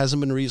read, and it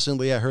hasn't been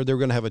recently, I heard they were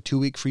going to have a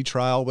 2-week free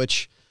trial,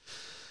 which,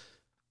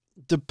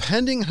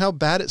 depending on how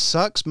bad it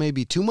sucks,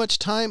 maybe too much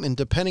time, and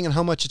depending on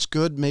how much it's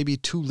good, maybe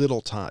too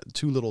little time.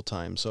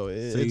 So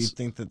you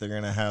think that they're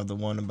going to have the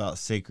one about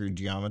sacred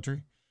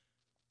geometry?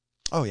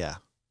 Oh yeah,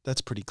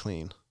 that's pretty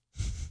clean.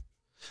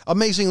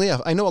 Amazingly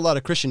enough, I know a lot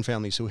of Christian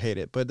families who hate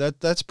it, but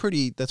that's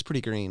pretty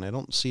green. I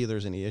don't see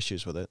there's any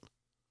issues with it.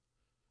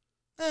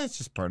 It's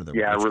just part of the...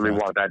 Yeah, I really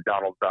want that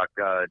Donald Duck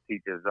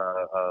teaches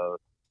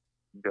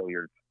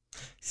billiards.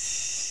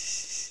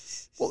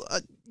 Well,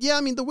 yeah,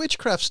 I mean, the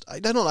witchcraft, I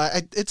don't know.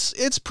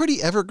 It's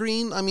pretty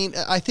evergreen. I mean,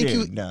 I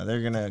think no,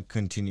 they're going to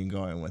continue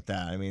going with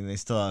that. I mean, they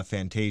still have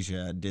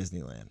Fantasia at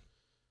Disneyland.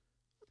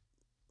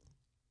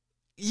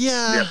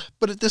 Yeah, yep.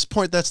 But at this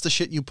point, that's the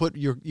shit you put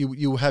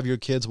you have your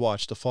kids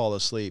watch to fall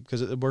asleep,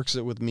 because it works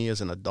with me as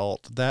an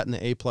adult. That and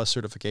the A+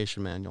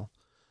 certification manual.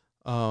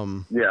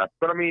 Yeah,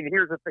 but I mean,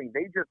 here's the thing: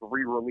 they just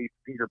re-released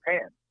Peter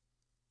Pan.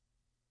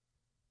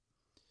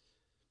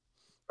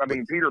 I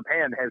mean, Peter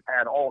Pan has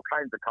had all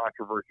kinds of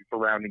controversy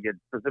surrounding it,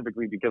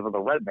 specifically because of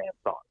the Red Man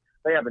song.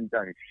 They haven't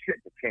done shit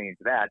to change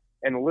that,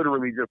 and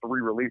literally just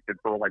re-released it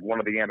for like one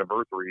of the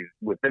anniversaries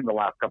within the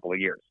last couple of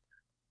years.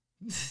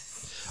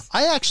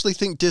 I actually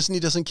think Disney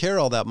doesn't care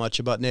all that much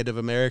about Native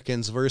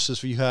Americans versus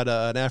if you had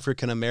an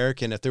African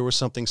American. If there was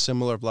something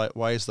similar, like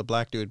why is the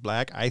black dude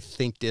black? I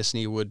think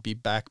Disney would be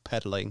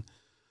backpedaling.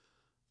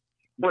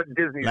 But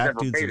Disney's black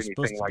never made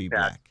anything like that.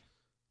 Black.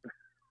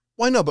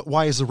 Why no? But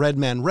why is the red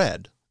man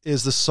red?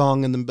 Is the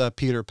song in the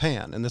Peter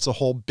Pan, and it's a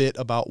whole bit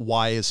about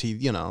why is he?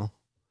 You know.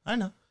 I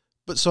know.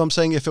 But so I'm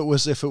saying if it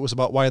was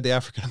about why the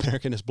African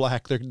American is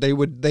black, they'd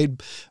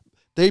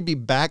be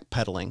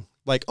backpedaling.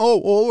 Like,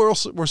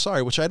 we're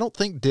sorry, which I don't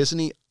think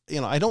Disney,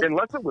 you know, I don't...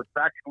 Unless it was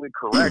factually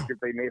correct if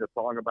they made a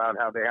song about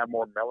how they have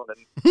more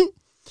melanin.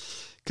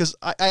 Because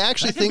I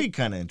actually think... That could be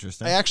kind of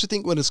interesting. I actually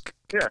think when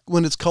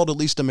it's called At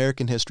Least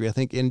American History, I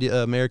think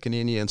American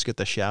Indians get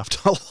the shaft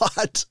a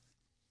lot.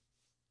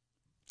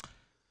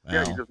 Wow.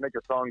 Yeah, you just make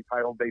a song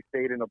titled They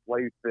Stayed in a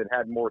Place That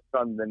Had More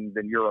Sun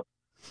Than Europe.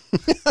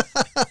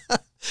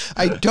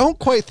 I don't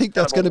quite think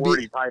that's going to be...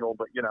 wordy title,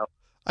 but, you know.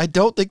 I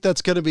don't think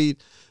that's going to be...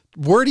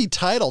 Wordy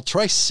title.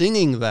 Try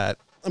singing that.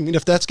 I mean,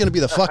 if that's going to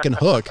be the fucking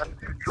hook.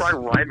 Try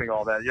rhyming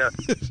all that, yeah.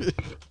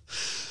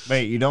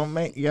 Wait, you haven't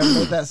made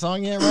that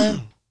song yet,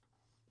 Ryan?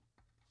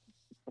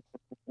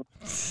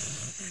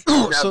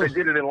 Now, if they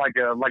did it in like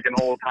an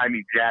old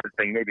timey jazz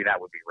thing, maybe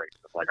that would be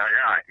racist. Like, all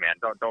right, man,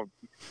 don't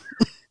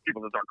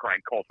people just start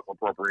crying cultural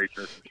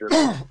appropriation and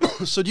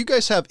shit. So, do you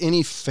guys have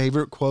any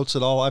favorite quotes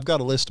at all? I've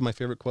got a list of my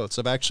favorite quotes.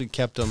 I've actually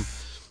kept them.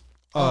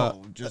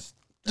 Just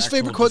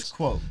favorite quotes.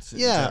 Quotes in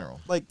yeah,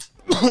 general. Like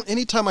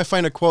anytime I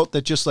find a quote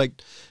that just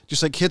like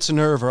hits a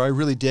nerve or I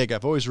really dig,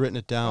 I've always written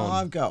it down. Well,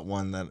 I've got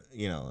one that,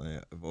 you know,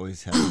 I've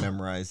always had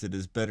memorized. It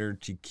is better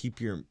to keep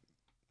your...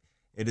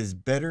 It is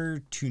better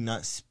to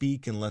not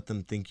speak and let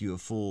them think you a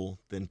fool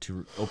than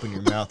to open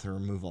your mouth and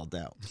remove all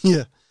doubt.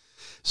 Yeah.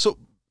 So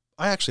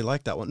I actually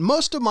like that one.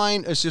 Most of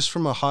mine is just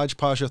from a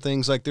hodgepodge of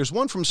things. Like there's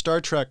one from Star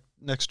Trek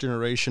Next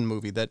Generation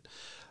movie that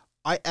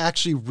I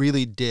actually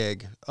really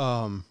dig.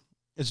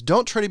 It's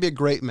don't try to be a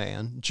great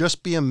man,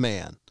 just be a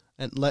man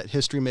and let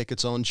history make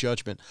its own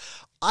judgment.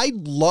 I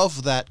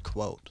love that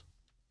quote.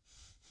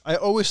 I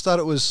always thought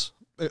it was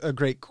a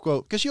great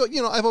quote because you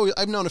know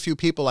I've known a few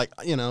people like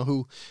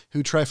who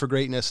try for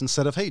greatness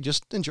instead of, hey,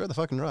 just enjoy the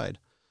fucking ride.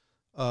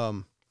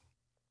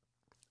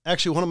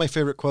 Actually, one of my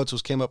favorite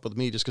quotes came up with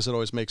me just because it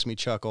always makes me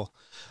chuckle.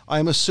 I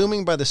am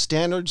assuming by the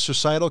standard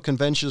societal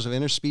conventions of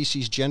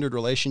interspecies gendered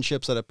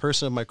relationships that a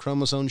person of my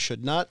chromosome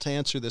should not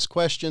answer this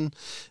question.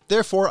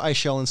 Therefore, I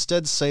shall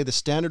instead say the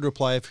standard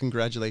reply of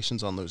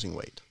congratulations on losing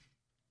weight.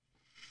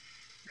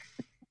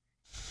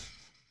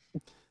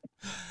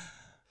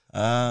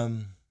 Yeah,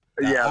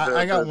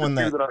 I got one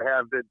that I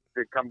have that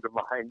come to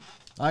mind.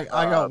 I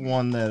got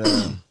one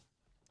that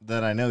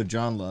that I know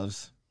John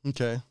loves.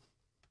 Okay.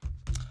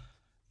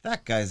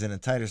 That guy's in a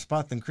tighter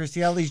spot than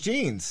Christy Alley's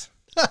jeans.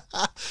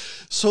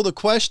 So the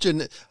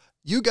question,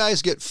 you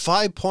guys get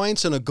 5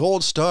 points and a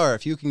gold star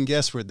if you can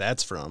guess where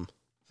that's from.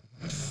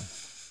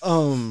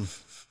 One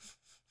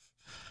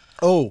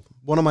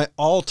of my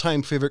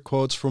all-time favorite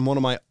quotes from one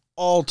of my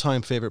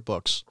all-time favorite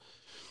books.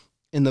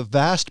 In the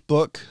vast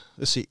book,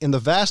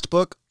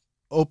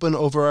 open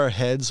over our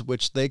heads,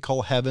 which they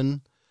call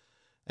heaven,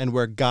 and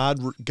where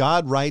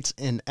God writes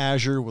in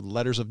azure with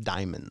letters of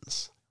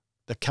diamonds.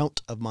 The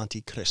Count of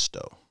Monte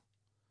Cristo.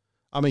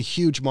 I'm a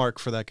huge mark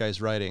for that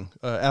guy's writing.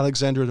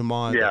 Alexandre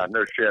Dumas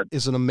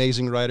is an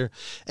amazing writer.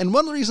 And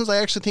one of the reasons I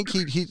actually think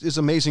he is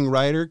an amazing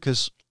writer,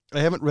 because I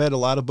haven't read a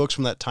lot of books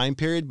from that time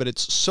period, but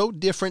it's so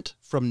different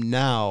from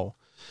now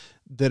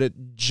that it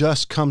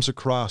just comes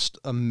across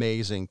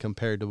amazing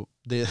compared to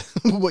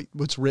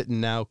what's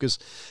written now. Because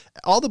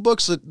all the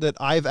books that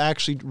I've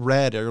actually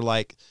read are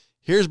like,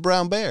 here's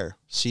brown bear,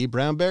 see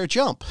brown bear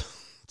jump.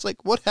 It's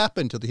like, what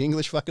happened to the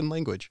English fucking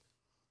language?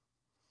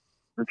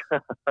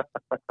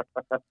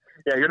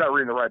 Yeah, you're not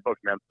reading the right book,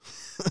 man.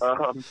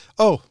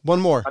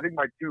 One more. I think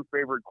my two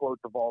favorite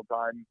quotes of all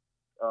time.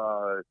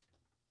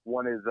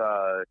 One is,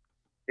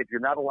 if you're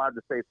not allowed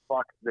to say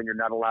fuck, then you're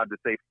not allowed to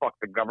say fuck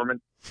the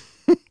government.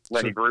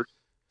 Lenny Bruce.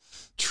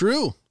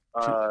 True.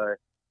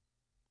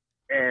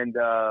 And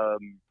I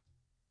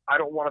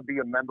don't want to be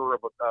a member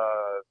of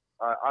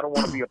I don't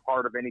want to be a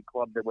part of any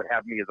club that would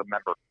have me as a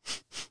member.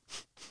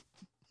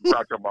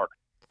 Groucho Marx.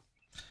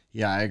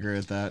 Yeah, I agree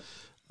with that.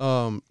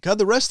 God,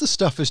 the rest of the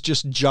stuff is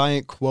just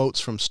giant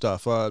quotes from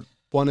stuff.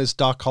 One is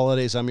Doc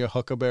Holliday's "I'm Your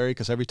Huckleberry,"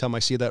 because every time I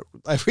see that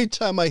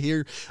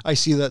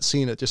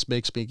scene, it just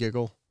makes me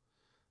giggle.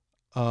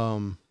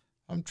 I'm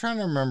trying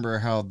to remember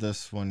how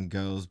this one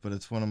goes, but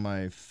it's one of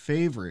my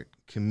favorite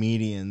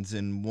comedians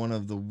and one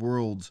of the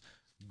world's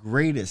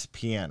greatest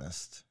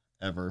pianists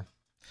ever.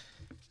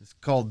 It's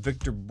called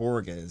Victor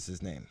Borge is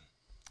his name.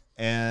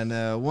 And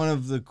one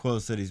of the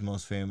quotes that he's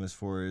most famous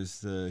for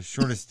is the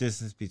shortest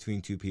distance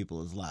between two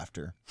people is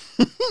laughter.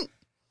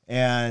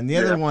 And the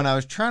other one, I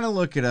was trying to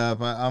look it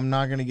up. I'm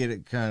not going to get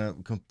it kind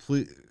of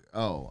complete.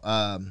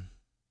 I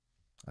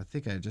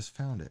think I just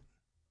found it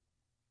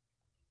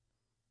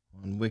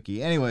on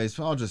Wiki. Anyways,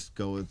 I'll just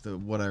go with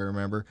what I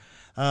remember.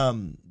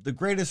 The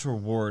greatest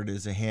reward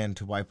is a hand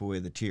to wipe away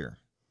the tear.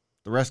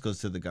 The rest goes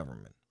to the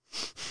government.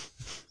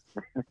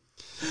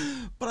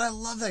 But I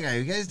love that guy.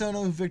 You guys don't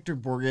know who Victor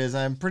Borge is.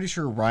 I'm pretty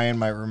sure Ryan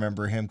might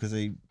remember him because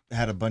he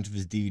had a bunch of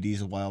his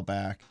DVDs a while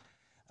back.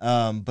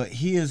 But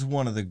he is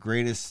one of the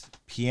greatest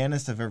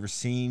pianists I've ever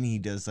seen. He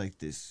does like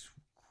this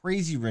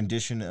crazy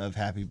rendition of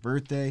Happy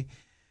Birthday.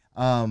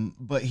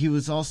 But he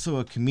was also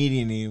a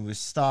comedian. He would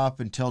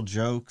stop and tell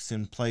jokes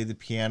and play the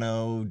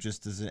piano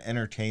just as an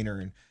entertainer,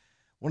 and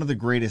one of the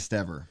greatest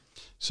ever.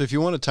 So if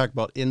you want to talk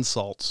about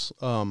insults,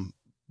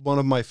 one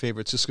of my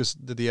favorites, just because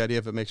the idea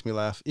of it makes me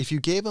laugh. If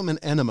you gave him an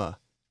enema,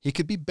 he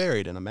could be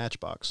buried in a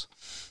matchbox.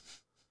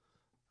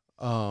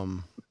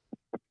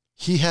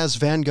 He has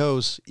Van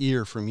Gogh's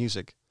ear for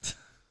music.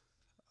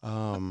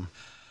 Let's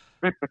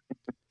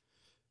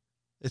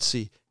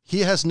see. He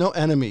has no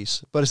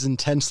enemies, but is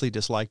intensely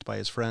disliked by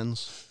his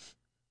friends.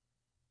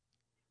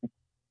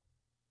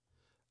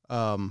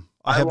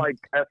 I like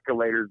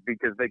escalators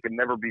because they can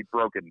never be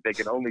broken. They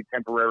can only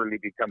temporarily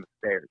become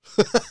stairs.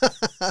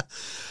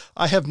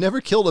 I have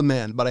never killed a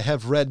man, but I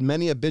have read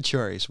many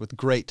obituaries with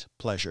great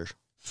pleasure.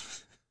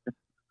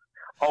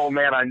 Oh,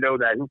 man, I know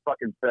that. Who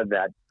fucking said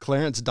that?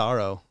 Clarence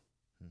Darrow.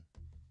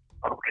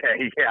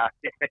 Okay, yeah.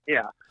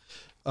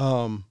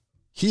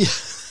 He...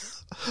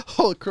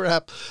 Oh,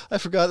 crap. I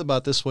forgot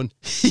about this one.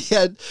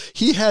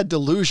 He had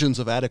delusions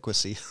of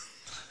adequacy.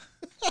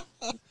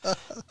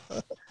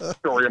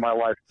 Story of my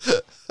life.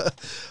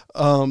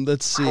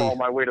 Let's see. Crawl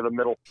my way to the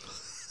middle.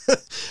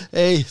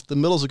 Hey, the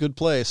middle's a good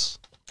place.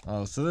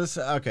 Oh, so this,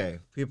 okay.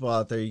 People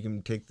out there, you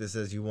can take this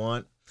as you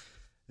want.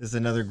 is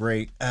another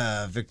great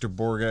Victor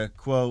Borga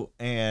quote.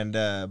 And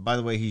by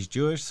the way, he's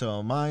Jewish, so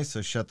am I.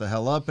 So shut the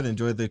hell up and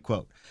enjoy the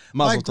quote.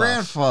 Mazel My tov.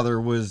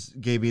 grandfather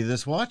gave me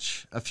this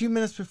watch a few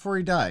minutes before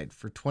he died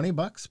for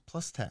 $20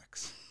 plus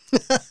tax.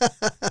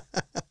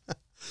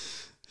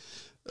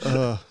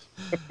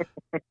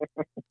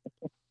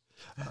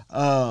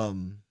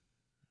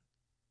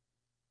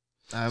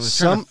 I was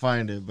trying to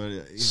find it, but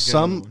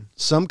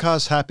some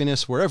cause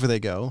happiness wherever they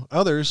go,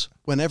 others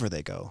whenever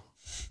they go.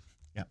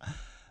 Yeah.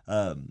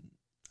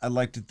 I'd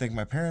like to thank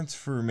my parents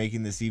for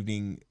making this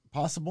evening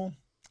possible,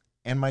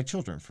 and my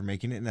children for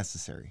making it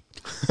necessary.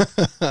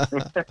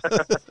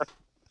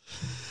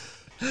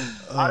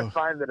 I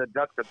find that a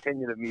duck's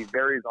opinion of me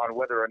varies on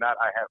whether or not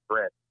I have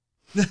bread.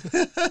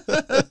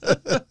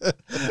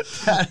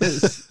 That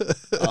is,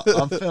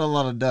 I'll fed a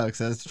lot of ducks.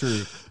 That's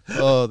true.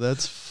 Oh,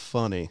 that's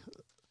funny.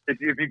 If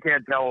you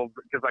can't tell,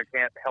 because I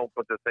can't help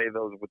but to say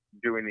those with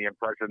doing the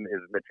impression,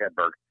 is Mitch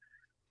Hedberg.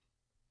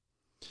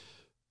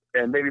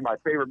 And maybe my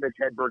favorite Mitch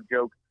Hedberg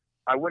joke,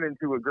 I went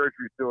into a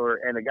grocery store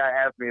and a guy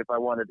asked me if I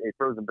wanted a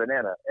frozen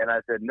banana, and I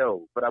said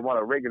no, but I want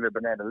a regular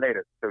banana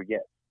later, so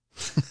yes.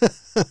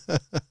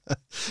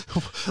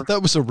 That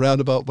was a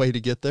roundabout way to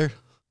get there.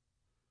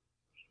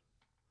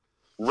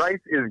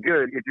 Rice is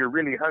good if you're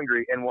really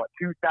hungry and want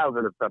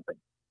 2,000 of something.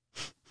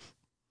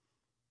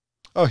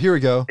 Oh, here we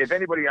go. If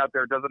anybody out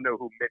there doesn't know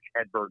who Mitch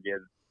Hedberg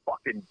is,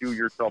 fucking do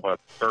yourself a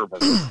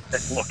service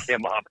and look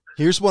him up.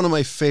 Here's one of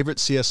my favorite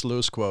C.S.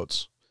 Lewis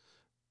quotes.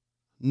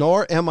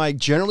 Nor am I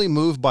generally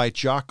moved by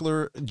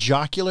jocular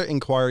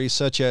inquiries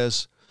such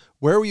as,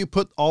 where will you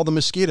put all the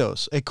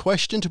mosquitoes? A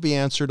question to be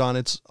answered on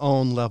its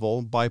own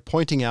level by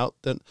pointing out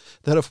that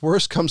if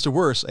worse comes to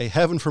worse, a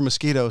heaven for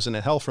mosquitoes and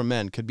a hell for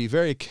men could be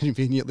very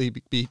conveniently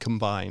be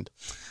combined.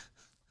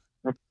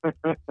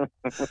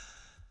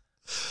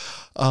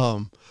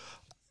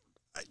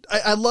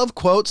 I love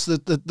quotes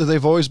that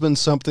they've always been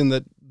something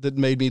that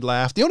made me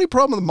laugh. The only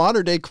problem with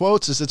modern day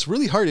quotes is it's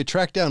really hard to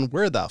track down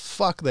where the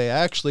fuck they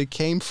actually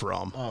came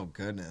from. Oh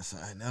goodness,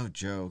 I know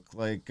joke.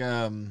 Like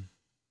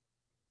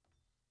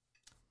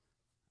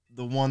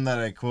the one that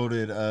I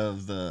quoted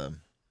of the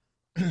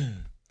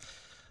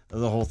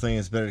whole thing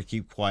is better to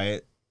keep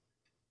quiet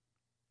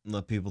and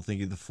let people think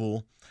you're the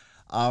fool.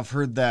 I've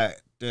heard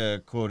that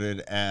quoted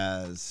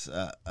as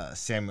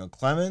Samuel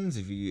Clemens.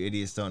 If you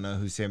idiots don't know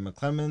who Samuel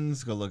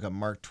Clemens, go look up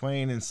Mark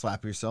Twain and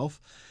slap yourself.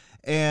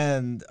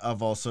 And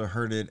I've also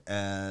heard it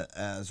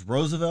as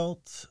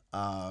Roosevelt.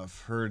 I've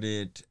heard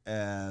it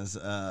as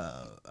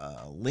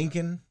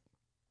Lincoln.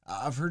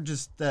 I've heard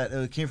just that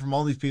it came from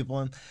all these people.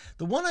 And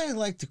the one I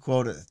like to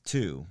quote it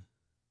too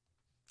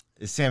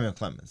is Samuel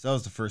Clemens. That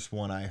was the first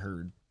one I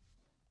heard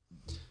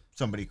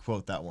somebody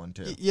quote that one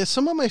too. Yeah,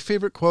 some of my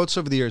favorite quotes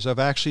over the years, I've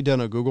actually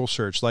done a Google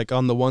search, like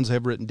on the ones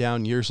I've written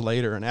down years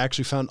later, and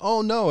actually found,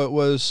 oh no, it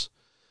was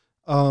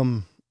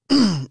done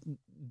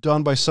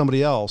by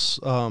somebody else.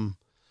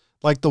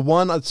 Like the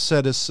one that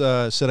said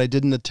I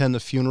didn't attend the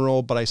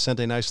funeral, but I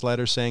sent a nice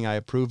letter saying I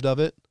approved of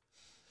it,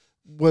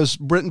 was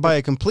written by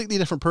a completely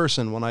different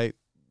person when I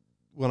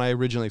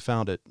originally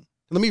found it.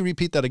 Let me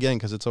repeat that again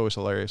because it's always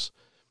hilarious.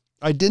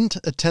 I didn't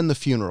attend the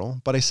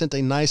funeral, but I sent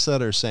a nice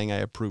letter saying I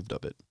approved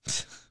of it.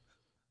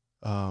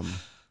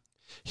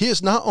 He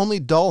is not only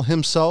dull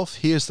himself,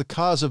 he is the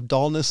cause of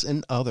dullness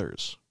in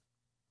others.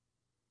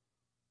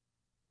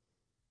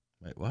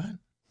 Wait, what?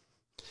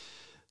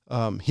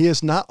 He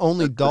is not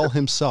only dull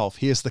himself,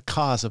 he is the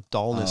cause of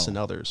dullness in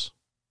others.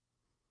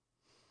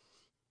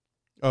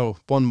 Oh,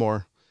 one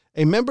more.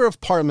 A member of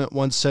Parliament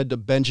once said to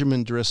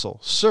Benjamin Driscoll,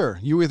 "Sir,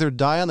 you either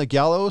die on the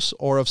gallows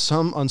or of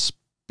some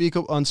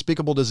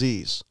unspeakable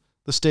disease."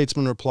 The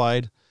statesman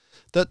replied,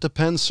 "That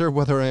depends, sir,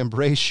 whether I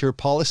embrace your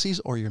policies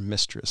or your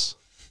mistress."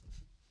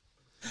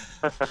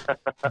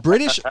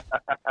 British.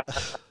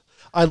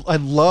 I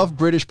love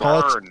British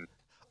politics.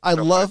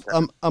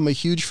 I'm a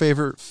huge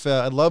favorite.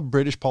 I love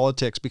British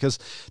politics because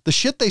the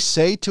shit they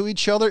say to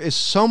each other is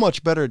so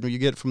much better than you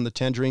get from the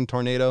Tangerine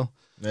Tornado.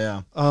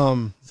 Yeah.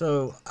 Oh,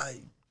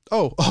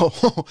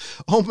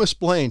 Miss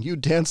Blaine, you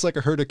dance like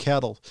a herd of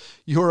cattle.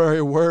 You are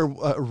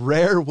a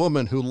rare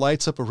woman who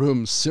lights up a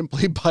room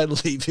simply by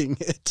leaving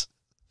it.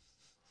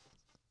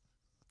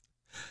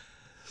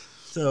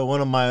 So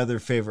one of my other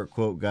favorite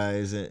quote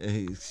guys,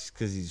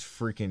 because he's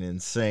freaking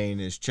insane,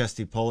 is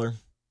Chesty Puller.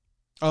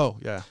 Oh,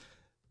 yeah.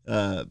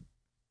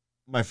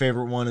 My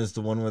favorite one is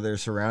the one where they're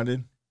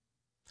surrounded.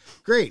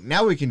 Great,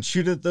 now we can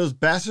shoot at those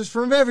bastards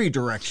from every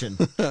direction.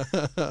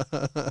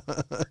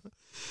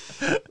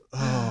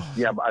 Oh.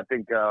 Yeah, but I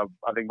think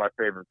my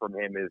favorite from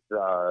him is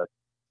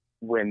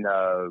when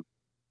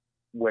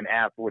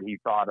asked what he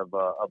thought of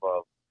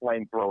a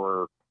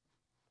flamethrower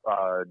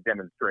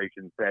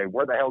demonstration, say,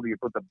 "Where the hell do you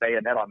put the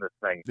bayonet on this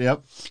thing?"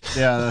 Yep.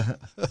 Yeah.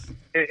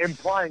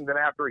 Implying that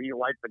after he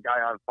lights the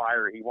guy on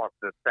fire, he wants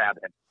to stab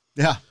him.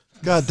 Yeah.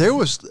 God,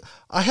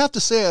 I have to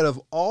say, out of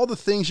all the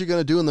things you're going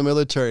to do in the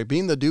military,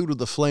 being the dude with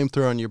the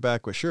flamethrower on your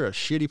back was sure a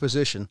shitty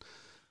position.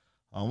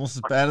 Almost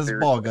as bad as a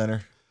ball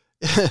gunner.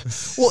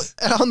 Well,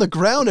 on the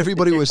ground,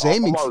 everybody was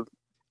aiming.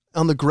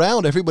 on the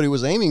ground, everybody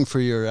was aiming for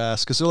your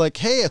ass because they're like,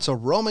 hey, it's a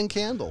Roman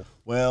candle.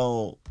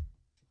 Well,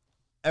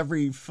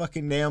 every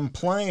fucking damn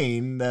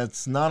plane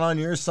that's not on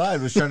your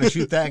side was trying to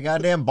shoot that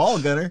goddamn ball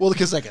gunner. Well,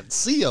 because I could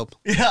see them.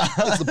 Yeah.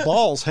 It's the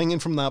balls hanging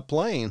from that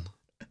plane.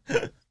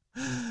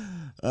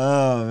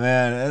 Oh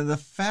man, and the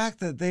fact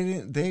that they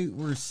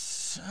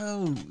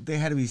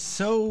had to be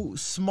so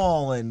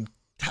small and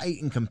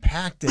tight and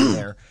compact in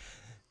there,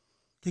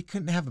 they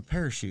couldn't have a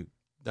parachute.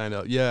 I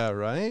know. Yeah,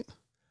 right?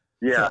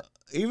 Yeah.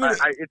 So, even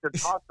it's a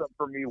toss-up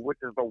for me, which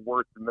is the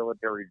worst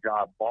military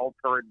job, ball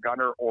turret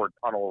gunner or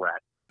tunnel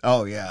rat.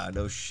 oh yeah,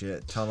 no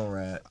shit, tunnel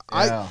rat.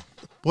 Yeah.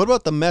 What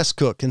about the mess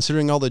cook,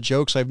 considering all the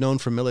jokes I've known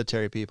from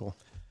military people?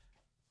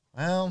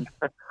 Well,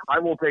 I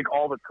will take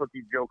all the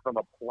cookie jokes on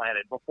the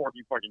planet before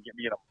you fucking get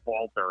me in a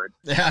ball turret.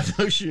 yeah,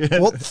 no shit.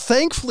 Well,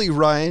 thankfully,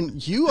 Ryan,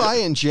 you, I,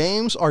 and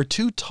James are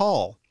too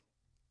tall.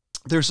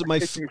 There's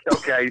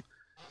Okay.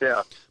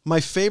 Yeah.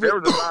 my favorite. There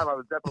was a time I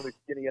was definitely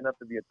skinny enough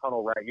to be a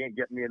tunnel rat. You ain't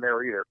getting me in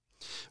there either.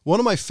 One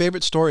of my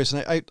favorite stories,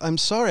 and I'm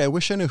sorry, I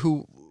wish I knew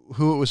who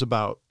it was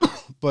about,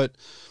 but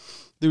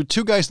there were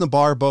two guys in the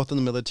bar, both in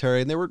the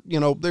military, and they were,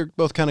 they're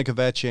both kind of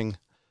kvetching.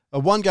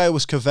 One guy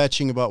was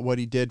kvetching about what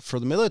he did for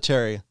the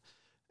military,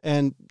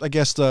 and I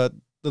guess the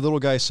little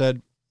guy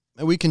said,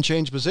 we can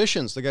change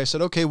positions. The guy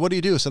said, okay, what do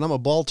you do? I said, I'm a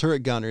ball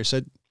turret gunner. He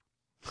said,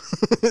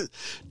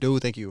 no,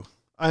 thank you.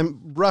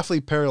 I'm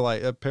roughly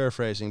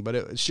paraphrasing, but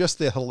it's just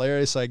the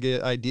hilarious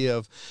idea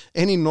of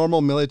any normal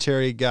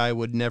military guy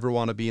would never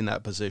want to be in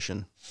that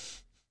position.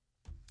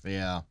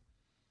 Yeah.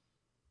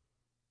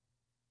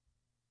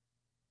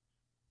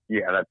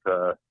 Yeah,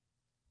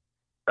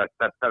 that's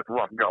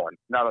rough going.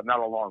 Not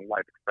a long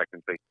life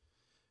expectancy.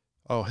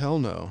 Oh, hell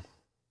no.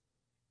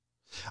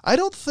 I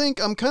don't think,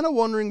 I'm kind of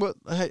wondering what,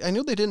 I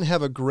knew they didn't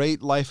have a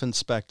great life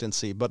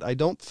expectancy, but I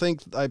don't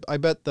think, I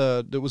bet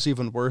it was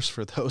even worse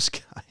for those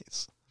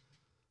guys.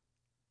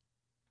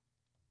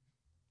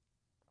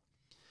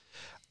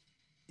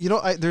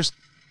 There's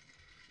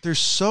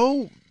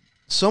so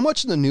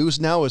much in the news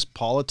now is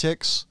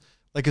politics.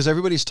 Like, as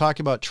everybody's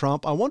talking about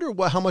Trump, I wonder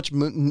how much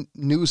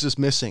news is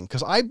missing.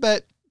 Because I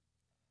bet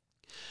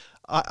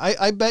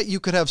you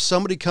could have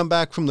somebody come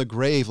back from the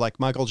grave like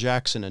Michael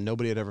Jackson and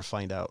nobody would ever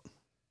find out.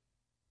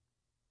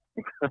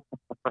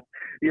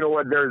 You know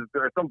what? There's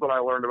something I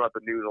learned about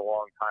the news a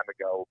long time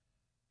ago.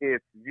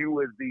 If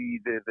you as the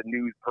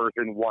news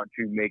person want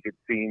to make it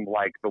seem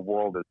like the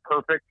world is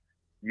perfect,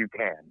 you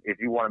can. If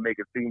you want to make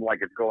it seem like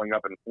it's going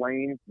up in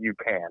flames, you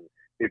can.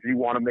 If you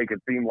want to make it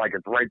seem like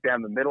it's right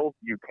down the middle,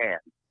 you can.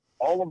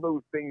 All of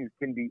those things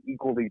can be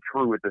equally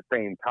true at the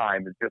same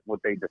time. It's just what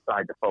they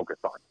decide to focus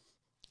on.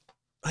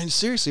 And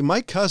seriously,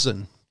 my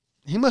cousin,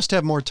 he must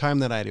have more time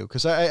than I do,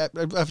 because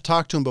I've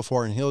talked to him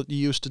before, and he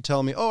used to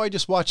tell me, oh, I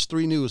just watch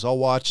 3 news. I'll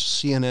watch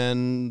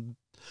CNN,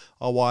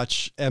 I'll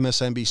watch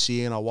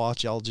MSNBC, and I'll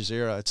watch Al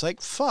Jazeera. It's like,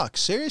 fuck,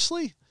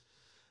 seriously?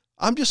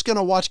 I'm just going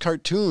to watch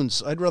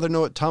cartoons. I'd rather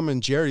know what Tom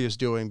and Jerry is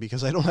doing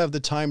because I don't have the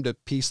time to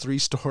piece 3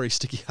 stories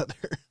together.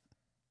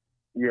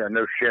 Yeah,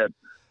 no shit.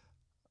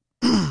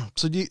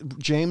 So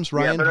James,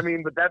 Ryan? Yeah,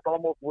 but that's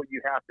almost what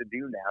you have to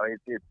do now.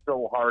 It's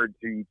so hard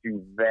to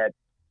vet.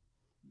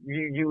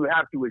 You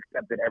have to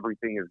accept that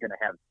everything is going to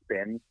have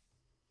spin.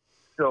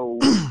 So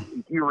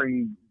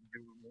hearing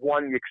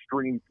one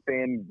extreme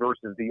spin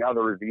versus the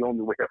other is the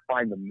only way to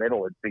find the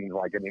middle, it seems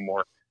like,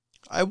 anymore.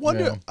 I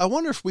wonder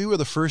if we were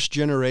the first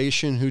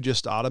generation who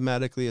just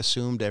automatically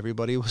assumed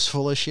everybody was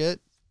full of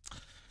shit.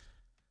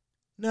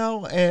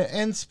 No,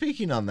 and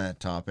speaking on that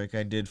topic,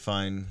 I did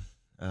find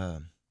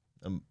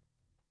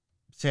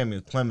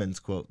Samuel Clemens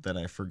quote that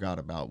I forgot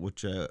about,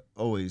 which I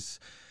always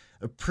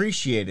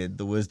appreciated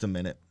the wisdom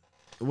in it.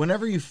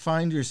 Whenever you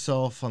find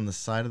yourself on the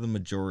side of the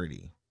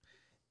majority,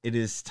 it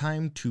is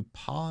time to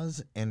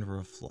pause and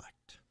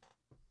reflect.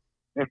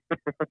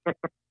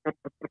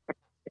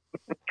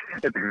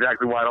 It's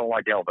exactly why I don't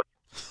like Elvis.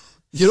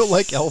 You don't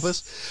like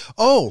Elvis?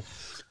 Oh,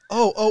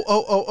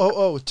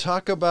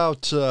 talk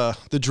about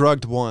the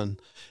drugged one.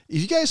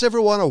 If you guys ever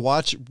want to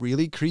watch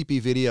really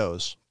creepy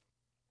videos,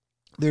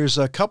 there's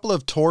a couple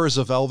of tours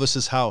of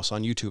Elvis's house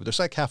on YouTube. There's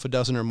like half a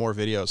dozen or more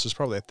videos. There's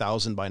probably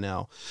 1,000 by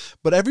now.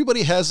 But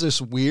everybody has this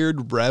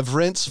weird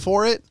reverence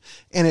for it,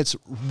 and it's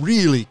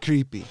really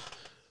creepy.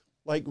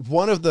 Like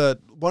one of the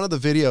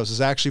videos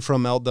is actually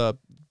from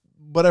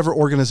whatever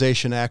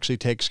organization actually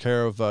takes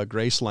care of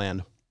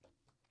Graceland.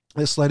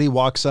 This lady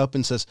walks up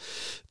and says,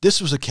 this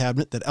was a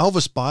cabinet that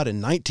Elvis bought in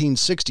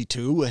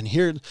 1962. And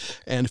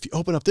if you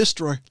open up this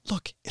drawer,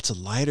 look, it's a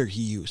lighter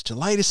he used to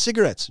light his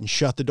cigarettes, and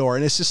shut the door.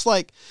 And it's just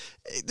like,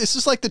 this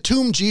is like the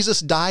tomb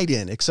Jesus died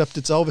in, except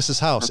it's Elvis's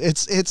house.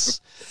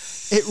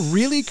 It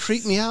really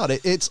creeped me out.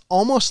 It's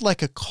almost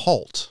like a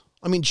cult.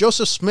 I mean,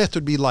 Joseph Smith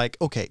would be like,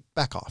 okay,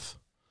 back off.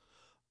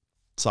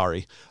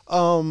 Sorry.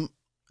 And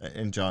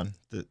John,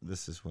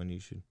 this is when you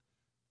should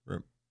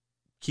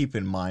keep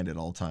in mind at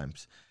all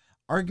times.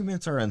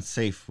 Arguments are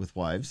unsafe with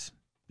wives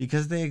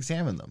because they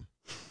examine them,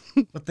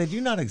 but they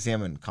do not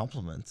examine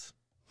compliments.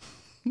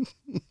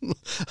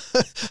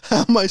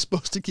 How am I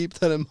supposed to keep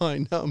that in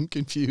mind? Now I'm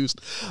confused.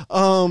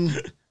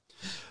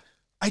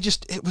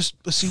 it was,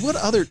 let's see, what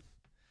other,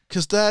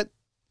 because that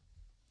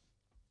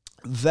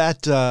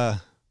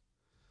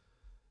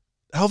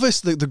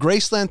Elvis, the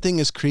Graceland thing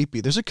is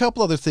creepy. There's a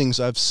couple other things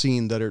I've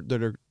seen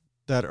that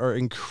are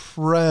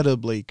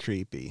incredibly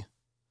creepy.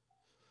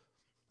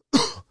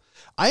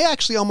 I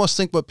actually almost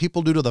think what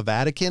people do to the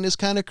Vatican is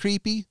kind of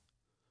creepy.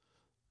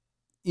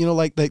 You know,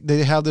 like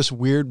they have this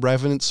weird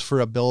reverence for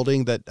a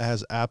building that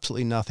has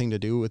absolutely nothing to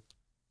do with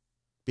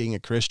being a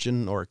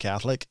Christian or a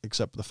Catholic,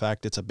 except for the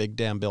fact it's a big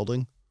damn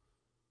building.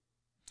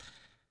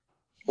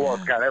 Well,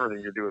 it's got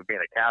everything to do with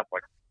being a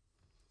Catholic.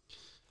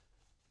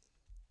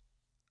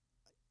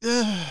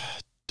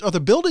 Are the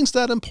buildings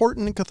that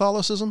important in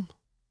Catholicism?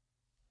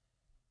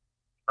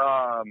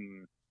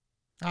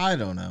 I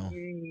don't know.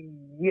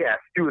 Yes,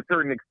 to a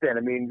certain extent.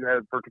 I mean,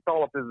 for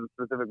Catholicism,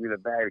 specifically the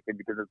Vatican,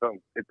 because it's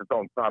its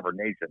own sovereign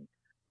nation.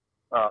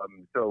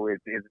 So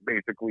it's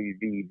basically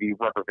the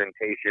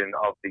representation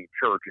of the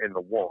church in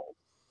the world,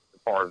 as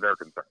far as they're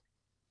concerned.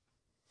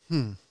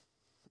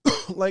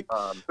 Like,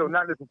 so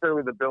not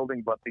necessarily the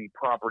building, but the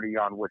property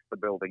on which the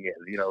building is.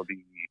 You know,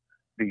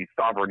 the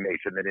sovereign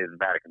nation that is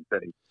Vatican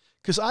City.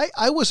 Because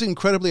I was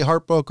incredibly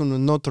heartbroken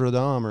with Notre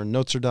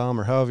Dame,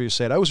 or however you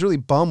say it. I was really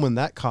bummed when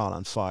that caught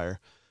on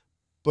fire.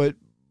 But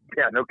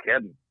yeah, no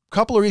kidding. A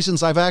couple of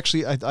reasons I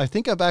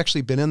think I've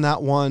actually been in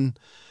that one.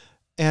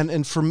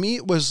 And for me,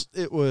 it was,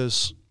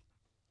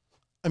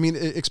 I mean,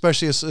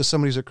 especially as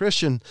somebody who's a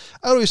Christian,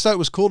 I always thought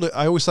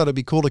it'd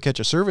be cool to catch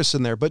a service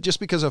in there, but just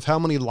because of how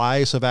many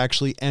lives have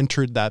actually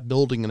entered that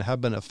building and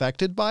have been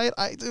affected by it,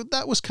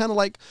 that was kind of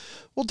like,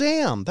 well,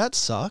 damn, that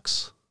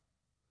sucks.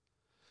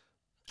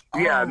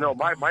 Yeah, no,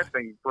 my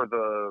thing for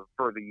the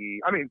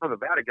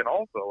Vatican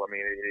also, I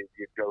mean,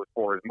 it goes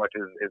for as much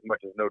as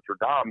Notre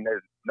Dame.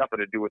 There's nothing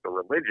to do with the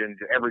religion,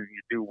 everything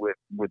to do with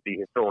the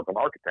historical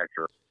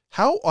architecture.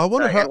 I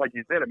wonder how, like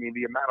you said, I mean,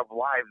 the amount of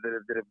lives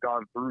that have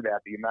gone through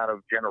that, the amount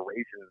of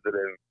generations that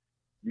have,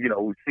 you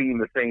know, seen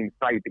the same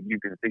site that you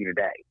can see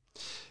today.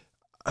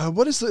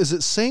 What is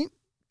it Saint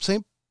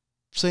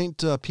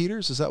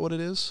Peter's? Is that what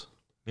it is?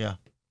 Yeah.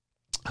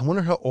 I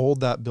wonder how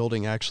old that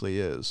building actually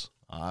is.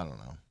 I don't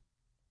know.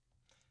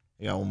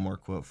 I got one more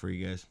quote for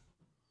you guys.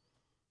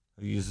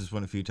 I've used this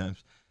one a few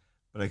times,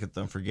 but I kept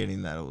on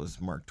forgetting that it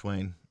was Mark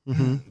Twain.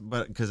 Mm-hmm.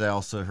 But because I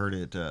also heard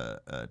it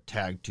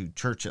tagged to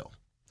Churchill.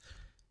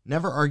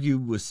 Never argue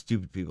with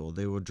stupid people.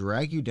 They will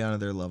drag you down to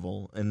their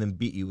level and then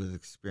beat you with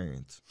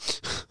experience.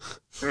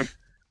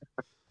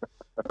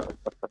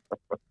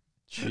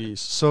 Jeez.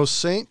 So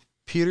St.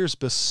 Peter's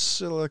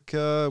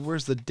Basilica,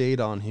 where's the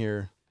date on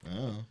here?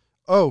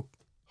 Oh,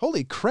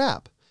 holy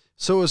crap.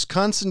 So it was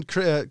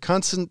consecrated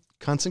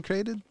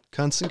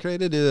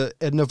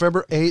at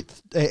November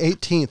 18th,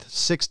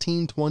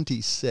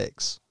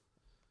 1626.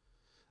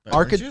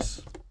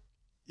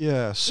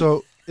 Yeah,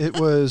 so it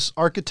was,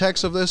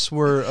 architects of this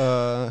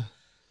were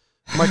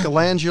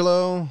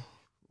Michelangelo.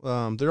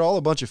 They're all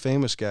a bunch of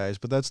famous guys,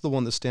 but that's the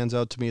one that stands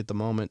out to me at the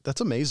moment.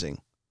 That's amazing.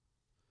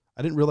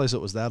 I didn't realize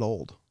it was that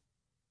old.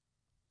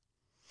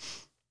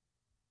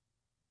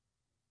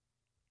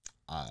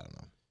 I don't know.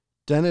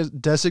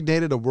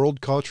 Designated a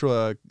World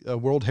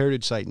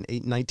Heritage Site in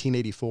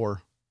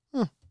 1984.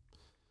 Huh.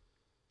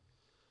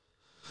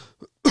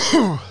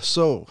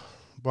 So,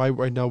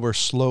 right now we're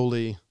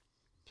slowly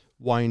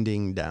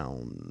winding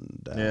down.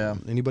 Yeah.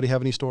 Anybody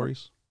have any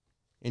stories?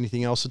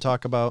 Anything else to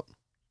talk about?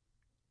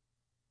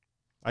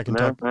 I can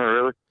talk. Not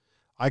really.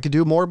 I could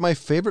do more of my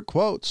favorite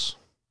quotes.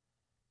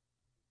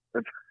 I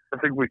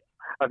think we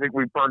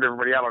burned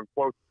everybody out on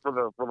quotes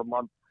for the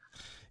month.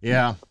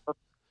 Yeah.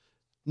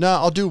 No,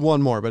 I'll do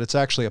one more, but it's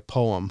actually a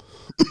poem.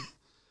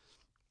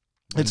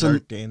 It's a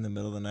dark day in the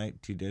middle of the night.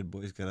 Two dead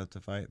boys got up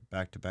to fight.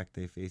 Back to back,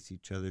 they faced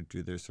each other,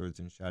 drew their swords,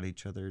 and shot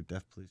each other.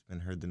 Deaf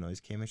policemen heard the noise,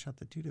 came and shot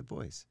the two dead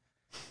boys.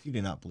 If you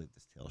do not believe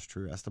this tale is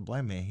true, ask the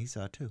blind man. He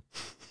saw it too.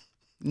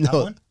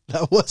 No,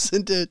 that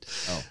wasn't it.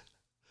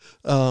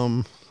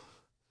 Oh.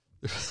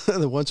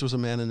 There once was a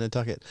man in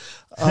Nantucket.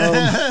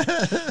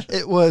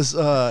 It was.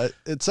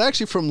 It's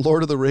actually from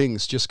Lord of the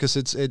Rings, just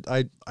because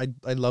I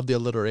love the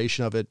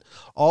alliteration of it.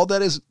 All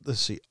that is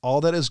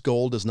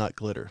gold does not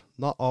glitter.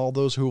 Not all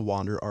those who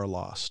wander are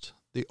lost.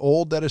 The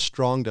old that is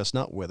strong does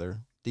not wither.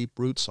 Deep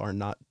roots are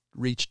not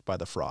reached by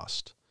the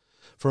frost.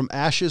 From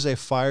ashes a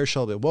fire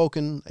shall be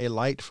woken. A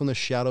light from the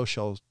shadow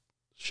shall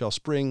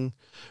spring.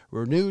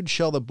 Renewed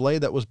shall the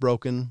blade that was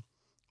broken.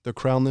 The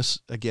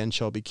crownless again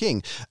shall be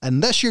king.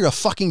 Unless you're a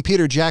fucking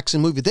Peter Jackson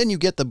movie, then you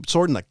get the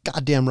sword in the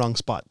goddamn wrong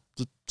spot.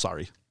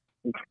 Sorry.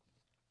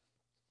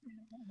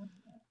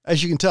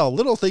 As you can tell,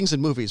 little things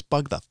in movies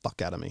bug the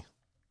fuck out of me.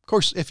 Of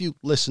course, if you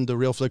listen to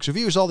Real Flicks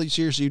Reviews all these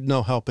years, you'd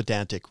know how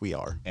pedantic we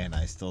are. And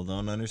I still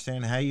don't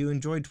understand how you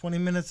enjoyed 20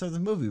 minutes of the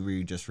movie where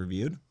you just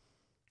reviewed.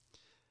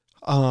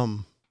 Yeah,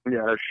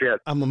 shit.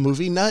 I'm a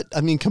movie nut.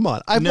 I mean, come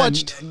on. I've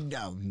watched.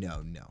 No.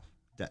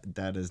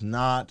 That is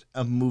not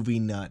a movie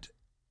nut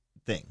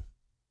thing.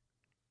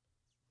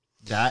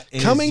 That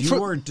is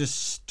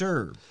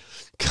disturbed.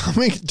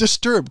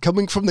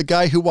 Coming from the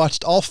guy who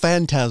watched all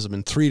Phantasm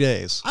in 3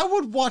 days. I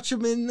would watch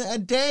him in a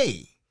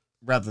day.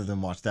 rather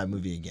than watch that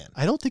movie again.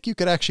 I don't think you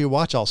could actually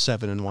watch all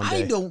 7 in one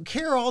day. I don't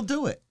care. I'll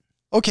do it.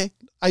 Okay.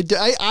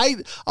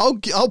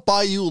 I'll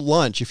buy you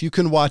lunch if you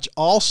can watch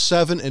all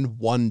 7 in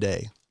one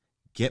day.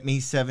 Get me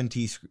 7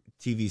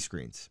 TV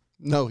screens.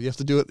 No, you have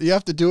to do it. You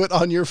have to do it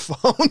on your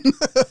phone.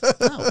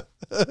 No.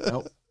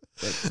 Nope.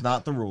 That's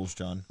not the rules,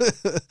 John.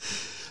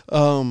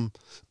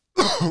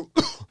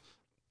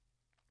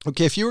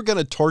 Okay, if you were going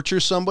to torture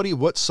somebody,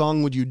 what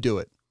song would you do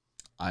it?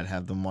 I'd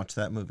have them watch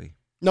that movie.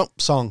 Nope,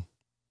 song.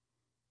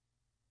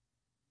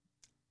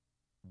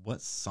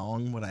 What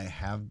song would I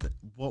have?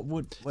 What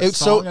It's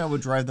song so- I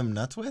would drive them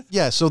nuts with?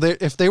 Yeah, so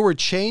if they were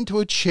chained to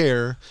a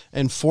chair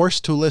and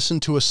forced to listen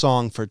to a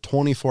song for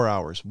 24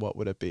 hours, what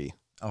would it be?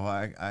 Oh,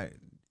 I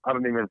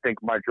don't even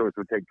think my choice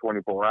would take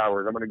 24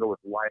 hours. I'm going to go with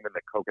Lime and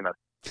the Coconut.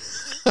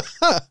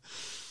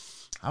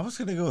 I was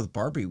gonna go with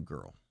Barbie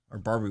Girl or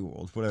Barbie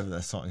World, whatever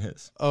that song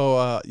is.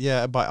 Oh,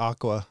 yeah, by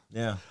Aqua.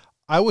 Yeah.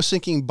 I was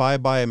thinking Bye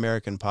Bye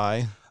American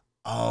Pie.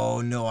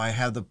 Oh no, I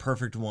have the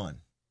perfect one.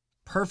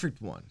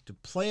 Perfect one to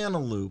play on a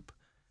loop,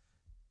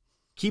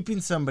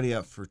 keeping somebody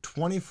up for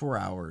 24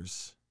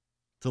 hours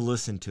to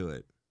listen to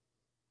it.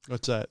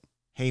 What's that?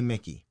 Hey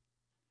Mickey.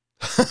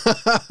 Yeah,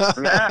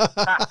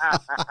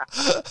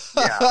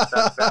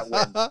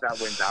 that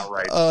wins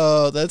outright.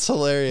 Oh, that's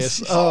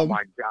hilarious. Oh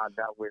my God,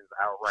 that wins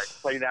outright.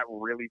 Play that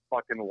really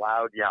fucking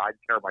loud. Yeah, I'd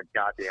tear my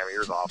goddamn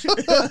ears off.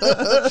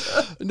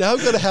 Now I'm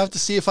going to have to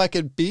see if I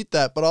can beat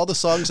that, but all the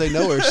songs I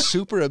know are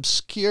super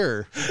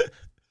obscure. It's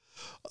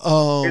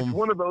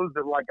one of those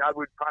that, like, I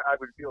would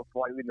feel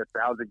slightly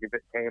nostalgic if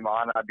it came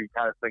on. I'd be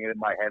kind of singing it in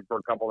my head for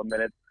a couple of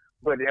minutes,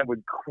 but it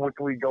would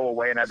quickly go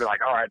away, and I'd be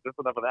like, all right, just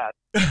enough of that.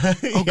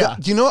 Yeah.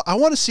 Do you know, I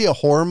want to see a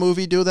horror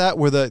movie do that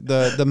where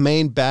the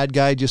main bad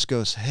guy just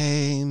goes,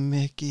 hey,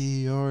 Mickey,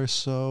 you're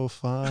so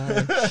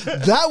fine.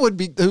 That would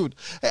be, dude,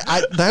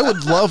 I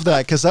would love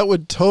that because that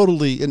would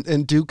totally,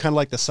 and do kind of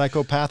like the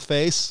psychopath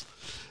face.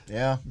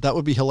 Yeah. That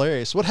would be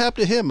hilarious. What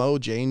happened to him? Oh,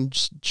 Jane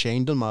just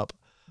chained him up.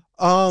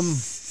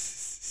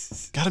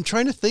 God, I'm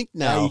trying to think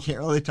now. Yeah, you can't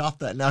really top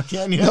that now,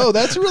 can you? No,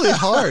 that's really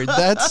hard.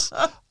 That's,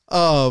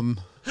 oh,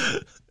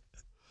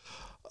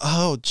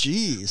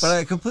 geez. But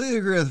I completely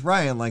agree with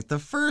Ryan. Like the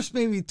first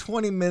maybe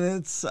 20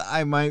 minutes,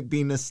 I might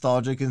be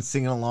nostalgic and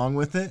singing along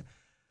with it.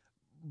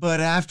 But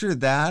after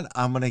that,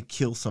 I'm going to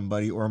kill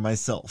somebody or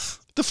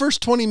myself. The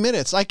first 20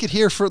 minutes, I could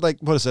hear for like,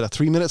 what is it, a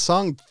 3-minute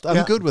song?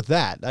 I'm good with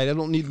that. I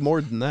don't need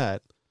more than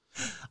that.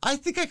 I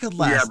think I could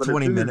last but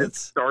 20 as soon as minutes.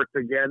 it starts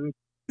again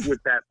with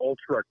that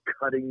ultra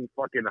cutting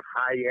fucking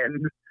high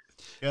end.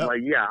 Yep. Like,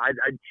 yeah, I'd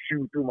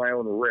chew through my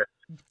own wrist.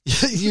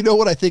 You know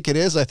what I think it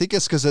is? I think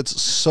it's because it's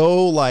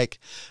so like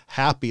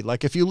happy.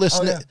 Like if you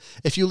listen,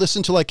 if you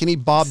listen to like any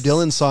Bob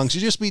Dylan songs,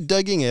 you just be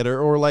digging it,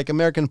 or like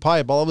American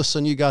Pie. But all of a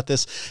sudden you got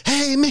this.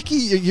 Hey, Mickey,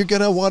 you're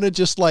gonna want to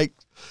just like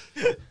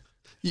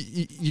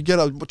you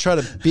gotta try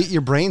to beat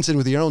your brains in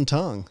with your own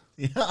tongue.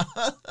 Yeah,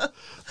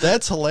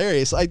 that's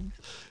hilarious.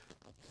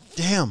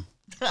 Damn.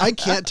 I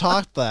can't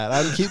top that.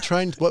 I keep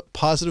trying. What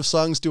positive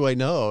songs do I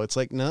know? It's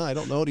like, no, I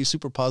don't know any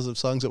super positive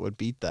songs that would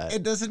beat that.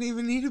 it doesn't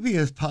even need to be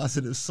a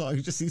positive song.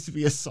 It just needs to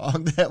be a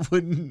song that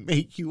wouldn't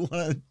make you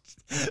want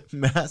to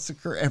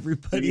massacre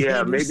everybody.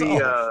 Yeah, maybe.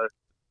 yourself.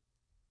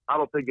 I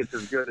don't think it's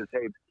as good as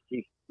Hey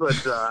Mickey,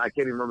 but I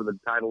can't even remember the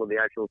title of the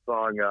actual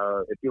song.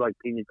 If you like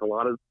Pina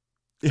Coladas.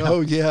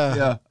 Oh yeah.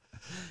 Yeah.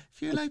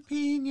 If you like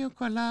pina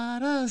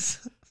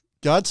coladas.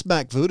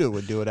 Godsmack Voodoo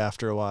would do it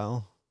after a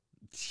while.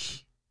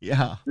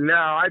 Yeah. No,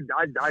 I'd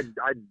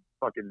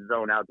fucking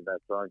zone out to that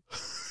song.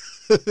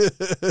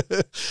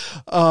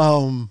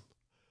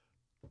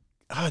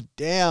 God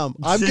damn.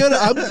 I'm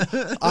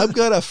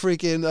gonna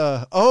freaking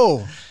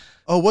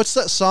what's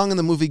that song in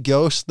the movie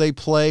Ghost they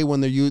play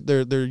when they're doing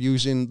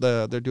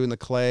the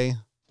clay?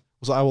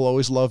 Was I Will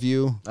Always Love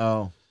You?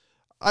 Oh.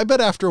 I bet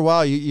after a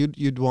while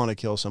you'd want to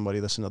kill somebody.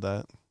 Listen to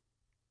that.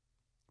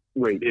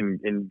 Wait,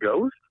 in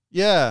Ghost?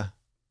 Yeah.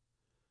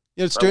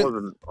 Yeah, it's that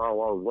wasn't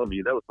 "Oh, I Love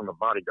You." That was from The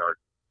Bodyguard.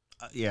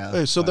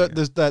 Yeah. So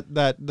there's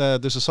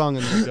there's a song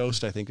in the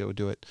Ghost. I think it would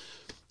do it.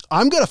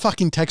 I'm gonna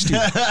fucking text you.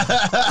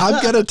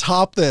 I'm gonna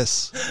top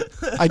this.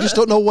 I just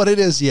don't know what it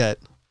is yet.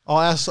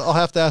 I'll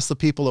have to ask the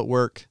people at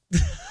work.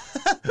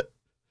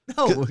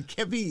 No, it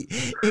can't be.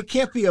 It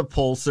can't be a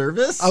poll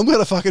service. I'm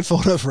gonna fucking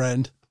phone a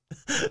friend.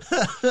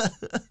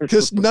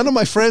 Because none of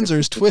my friends are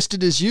as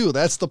twisted as you.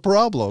 That's the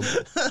problem.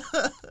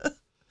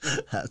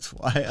 That's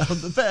why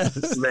I'm the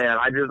best. Man,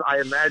 I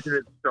imagine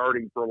it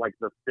starting for like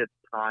the 5th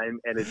time,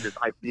 and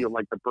I feel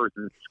like the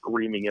person's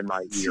screaming in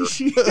my ear.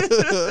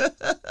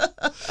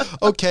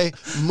 Okay,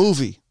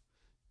 movie.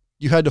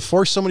 You had to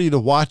force somebody to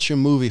watch a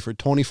movie for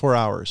 24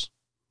 hours.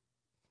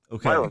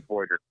 Okay. Violent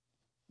Voyager.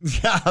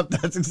 Yeah,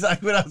 that's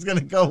exactly what I was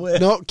gonna go with.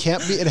 No, it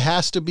can't be. It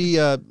has to be.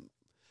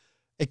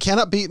 It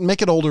cannot be.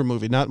 Make it older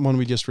movie, not one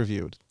we just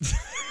reviewed.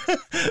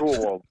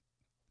 Cool.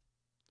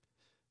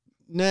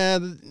 Nah,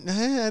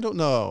 I don't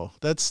know.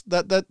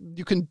 That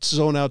you can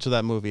zone out to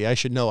that movie. I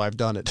should know. I've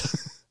done it.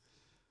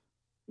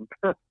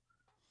 No,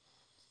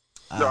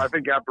 I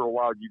think after a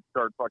while you'd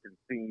start fucking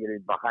seeing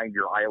it behind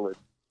your eyelids.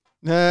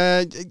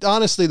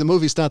 Honestly, the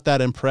movie's not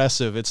that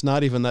impressive. It's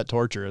not even that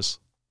torturous.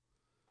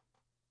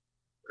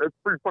 It's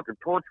pretty fucking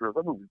torturous.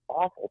 That movie's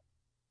awful.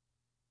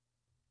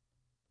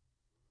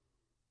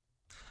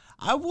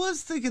 I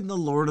was thinking the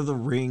Lord of the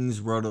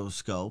Rings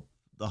rotoscope.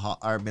 The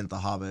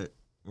Hobbit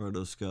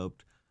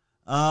rotoscoped.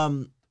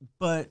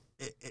 But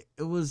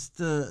it was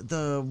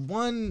the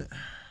one.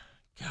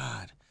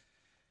 God.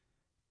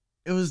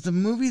 It was the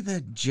movie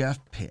that Jeff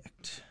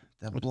picked.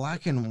 That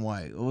black and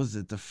white. What was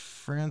it? The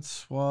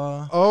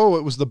Francois? Oh,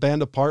 it was the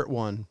Band Apart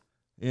one.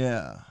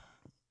 Yeah.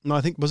 No,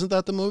 I think, wasn't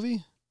that the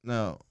movie?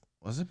 No.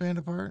 Was it Band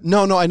Apart?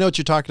 No, I know what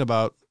you're talking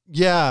about.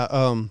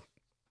 Yeah.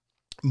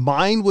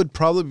 Mine would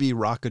probably be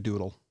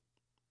Rockadoodle.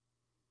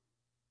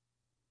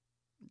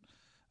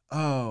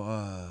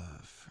 Oh,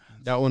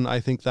 that one, I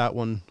think that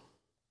one.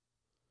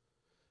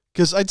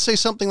 Because I'd say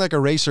something like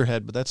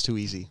Eraserhead, but that's too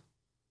easy.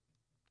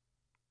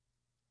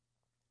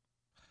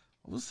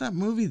 what was that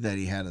movie that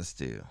he had us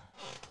do?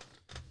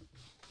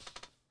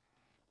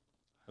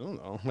 I don't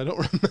know. I don't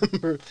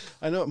remember.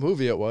 I know what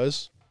movie it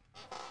was.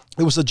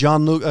 It was a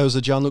John Luke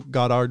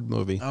Goddard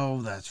movie.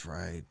 Oh, that's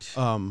right.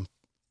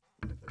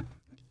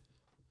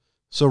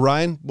 So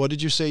Ryan, what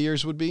did you say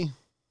yours would be?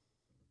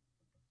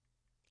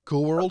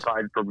 Cool World?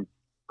 Aside from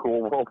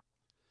Cool World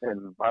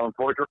and Violent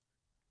Voyager.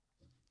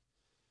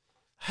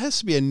 Has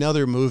to be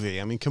another movie.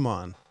 I mean, come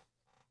on.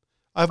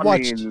 I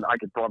mean, I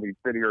could probably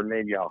sit here and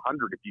name you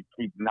 100 if you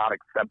keep not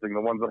accepting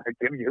the ones that I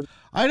give you.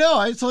 I know.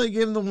 I told you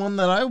gave him the one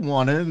that I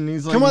wanted, and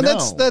he's like, come on, no.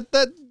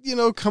 That's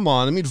come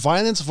on. I mean,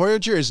 Violence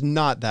Voyager is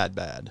not that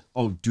bad.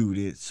 Oh, dude,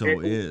 it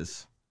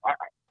is. Are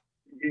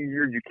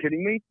you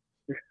kidding me?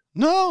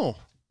 No.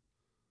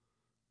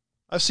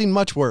 I've seen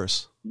much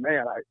worse.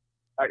 Man,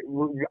 I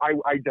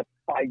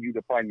defy you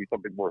to find me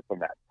something worse than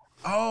that.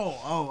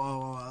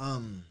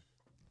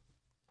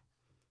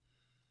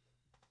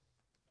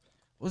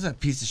 What was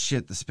that piece of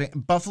shit?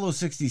 Buffalo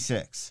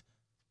 66.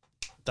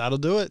 That'll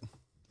do it.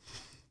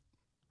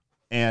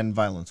 And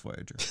Violence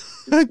Voyager.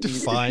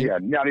 Fine. Yeah,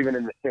 not even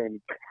in the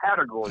same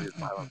category as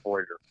Violent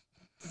Voyager.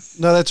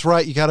 No, that's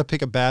right. You got to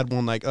pick a bad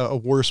one, like a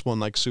worse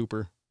one, like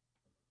Super.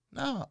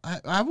 No,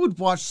 I would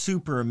watch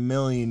Super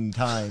 1,000,000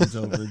 times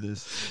over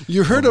this.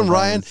 You heard him,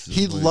 Ryan.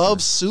 He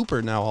loves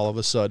Super now all of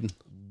a sudden.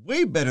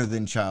 Way better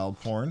than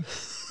child porn.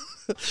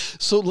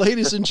 So,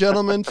 ladies and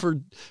gentlemen,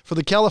 for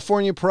the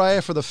California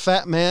Pariah, for the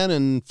Fat Man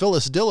and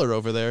Phyllis Diller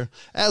over there,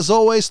 as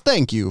always,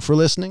 thank you for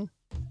listening.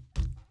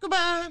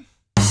 Goodbye.